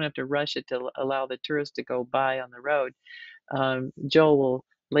we don't have to rush it to allow the tourists to go by on the road, Joel will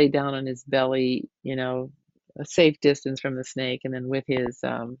lay down on his belly, a safe distance from the snake, and then with his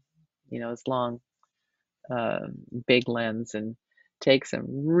long, uh, big lens and take some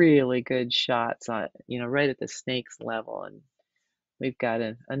really good shots on, right at the snake's level. And we've got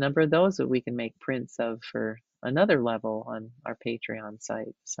a number of those that we can make prints of for another level on our Patreon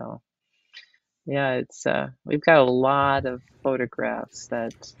site. So. Yeah, it's we've got a lot of photographs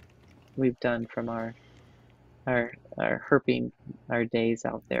that we've done from our herping our days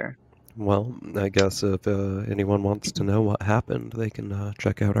out there. Well, I guess if anyone wants to know what happened, they can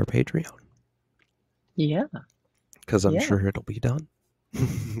check out our Patreon Yeah, because I'm yeah, sure it'll be done.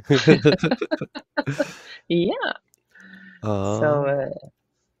 yeah. So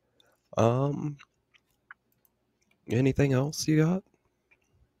um, um, Anything else you got?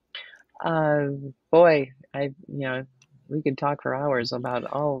 Uh, Boy, we could talk for hours about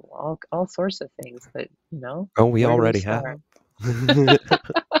all sorts of things, but Oh, we where do we already start? have.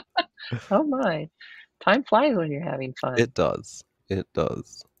 Oh my, time flies when you're having fun. It does. It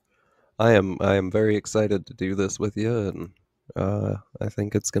does. I am very excited to do this with you, and I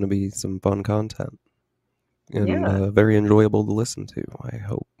think it's going to be some fun content and Yeah, very enjoyable to listen to. I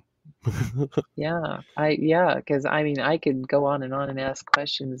hope. yeah, because I mean, I could go on and ask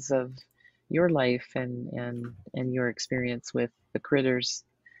questions of your life and your experience with the critters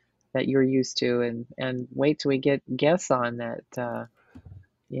that you're used to, and wait till we get guests on that.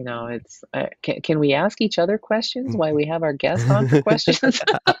 It's can we ask each other questions while we have our guest on for questions?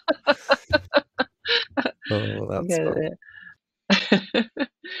 Oh, that's fun. Because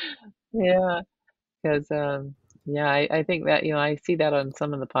yeah, because yeah, I think that I see that on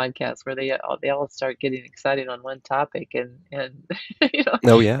some of the podcasts where they all start getting excited on one topic and you know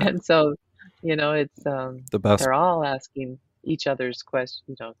Oh yeah, and so it's the best. they're all asking each other's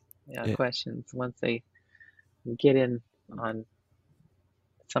yeah, Yeah, questions once they get in on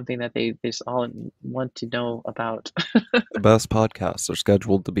something that they just all want to know about. the best podcasts are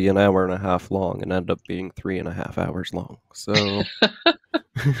scheduled to be an hour and a half long and end up being 3.5 hours long. So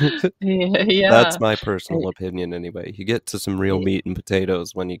Yeah, that's yeah. my personal opinion, anyway. You get to some real I, meat and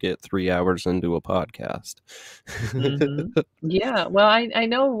potatoes when you get 3 hours into a podcast. hmm. Yeah. Well, I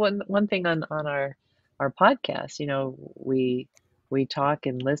know one thing on our podcast. We talk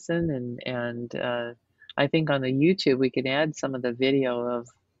and listen, and I think on the YouTube we can add some of the video of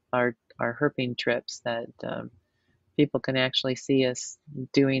our herping trips that people can actually see us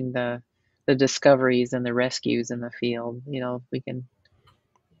doing the discoveries and the rescues in the field. We can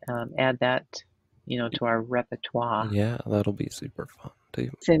add that to our repertoire. Yeah, that'll be super fun too.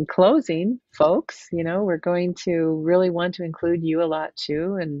 So in closing, folks, we're going to really want to include you a lot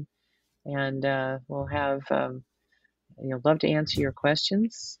too, and we'll have love to answer your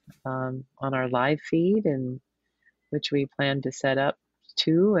questions on our live feed, and which we plan to set up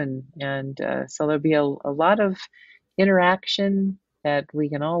too, and so there'll be a lot of interaction that we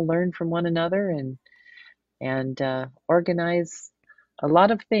can all learn from one another and organize a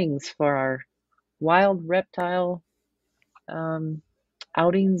lot of things for our wild reptile um,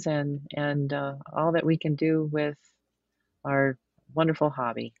 outings and all that we can do with our wonderful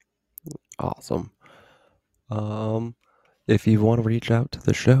hobby. Awesome. Um, if you want to reach out to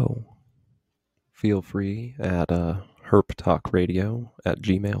the show, feel free at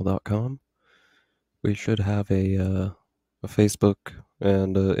herptalkradio@gmail.com. We should have a Facebook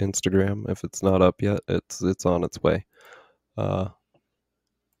and Instagram. If it's not up yet, it's on its way. Uh,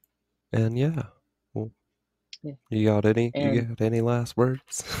 and yeah, well, Yeah. you And got any last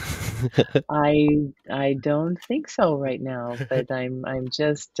words? I don't think so right now, but I'm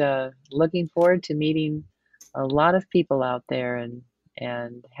just looking forward to meeting a lot of people out there and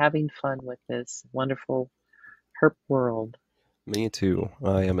having fun with this wonderful herp world. Me too.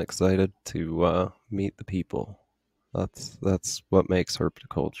 I am excited to meet the people. That's what makes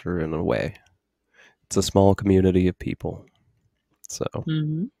herpetoculture in a way. It's a small community of people. So,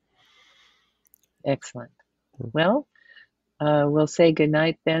 Hmm. Excellent. Well, we'll say good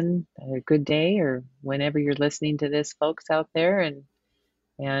night then, or good day, or whenever you're listening to this, folks out there, and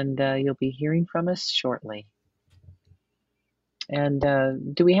you'll be hearing from us shortly. And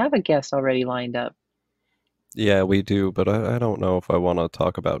do we have a guest already lined up? yeah, we do, but I don't know if I want to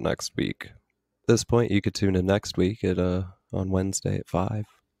talk about next week. At this point, you could tune in next week at on Wednesday at 5.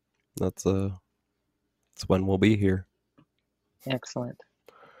 That's that's when we'll be here. Excellent.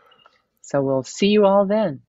 So we'll see you all then.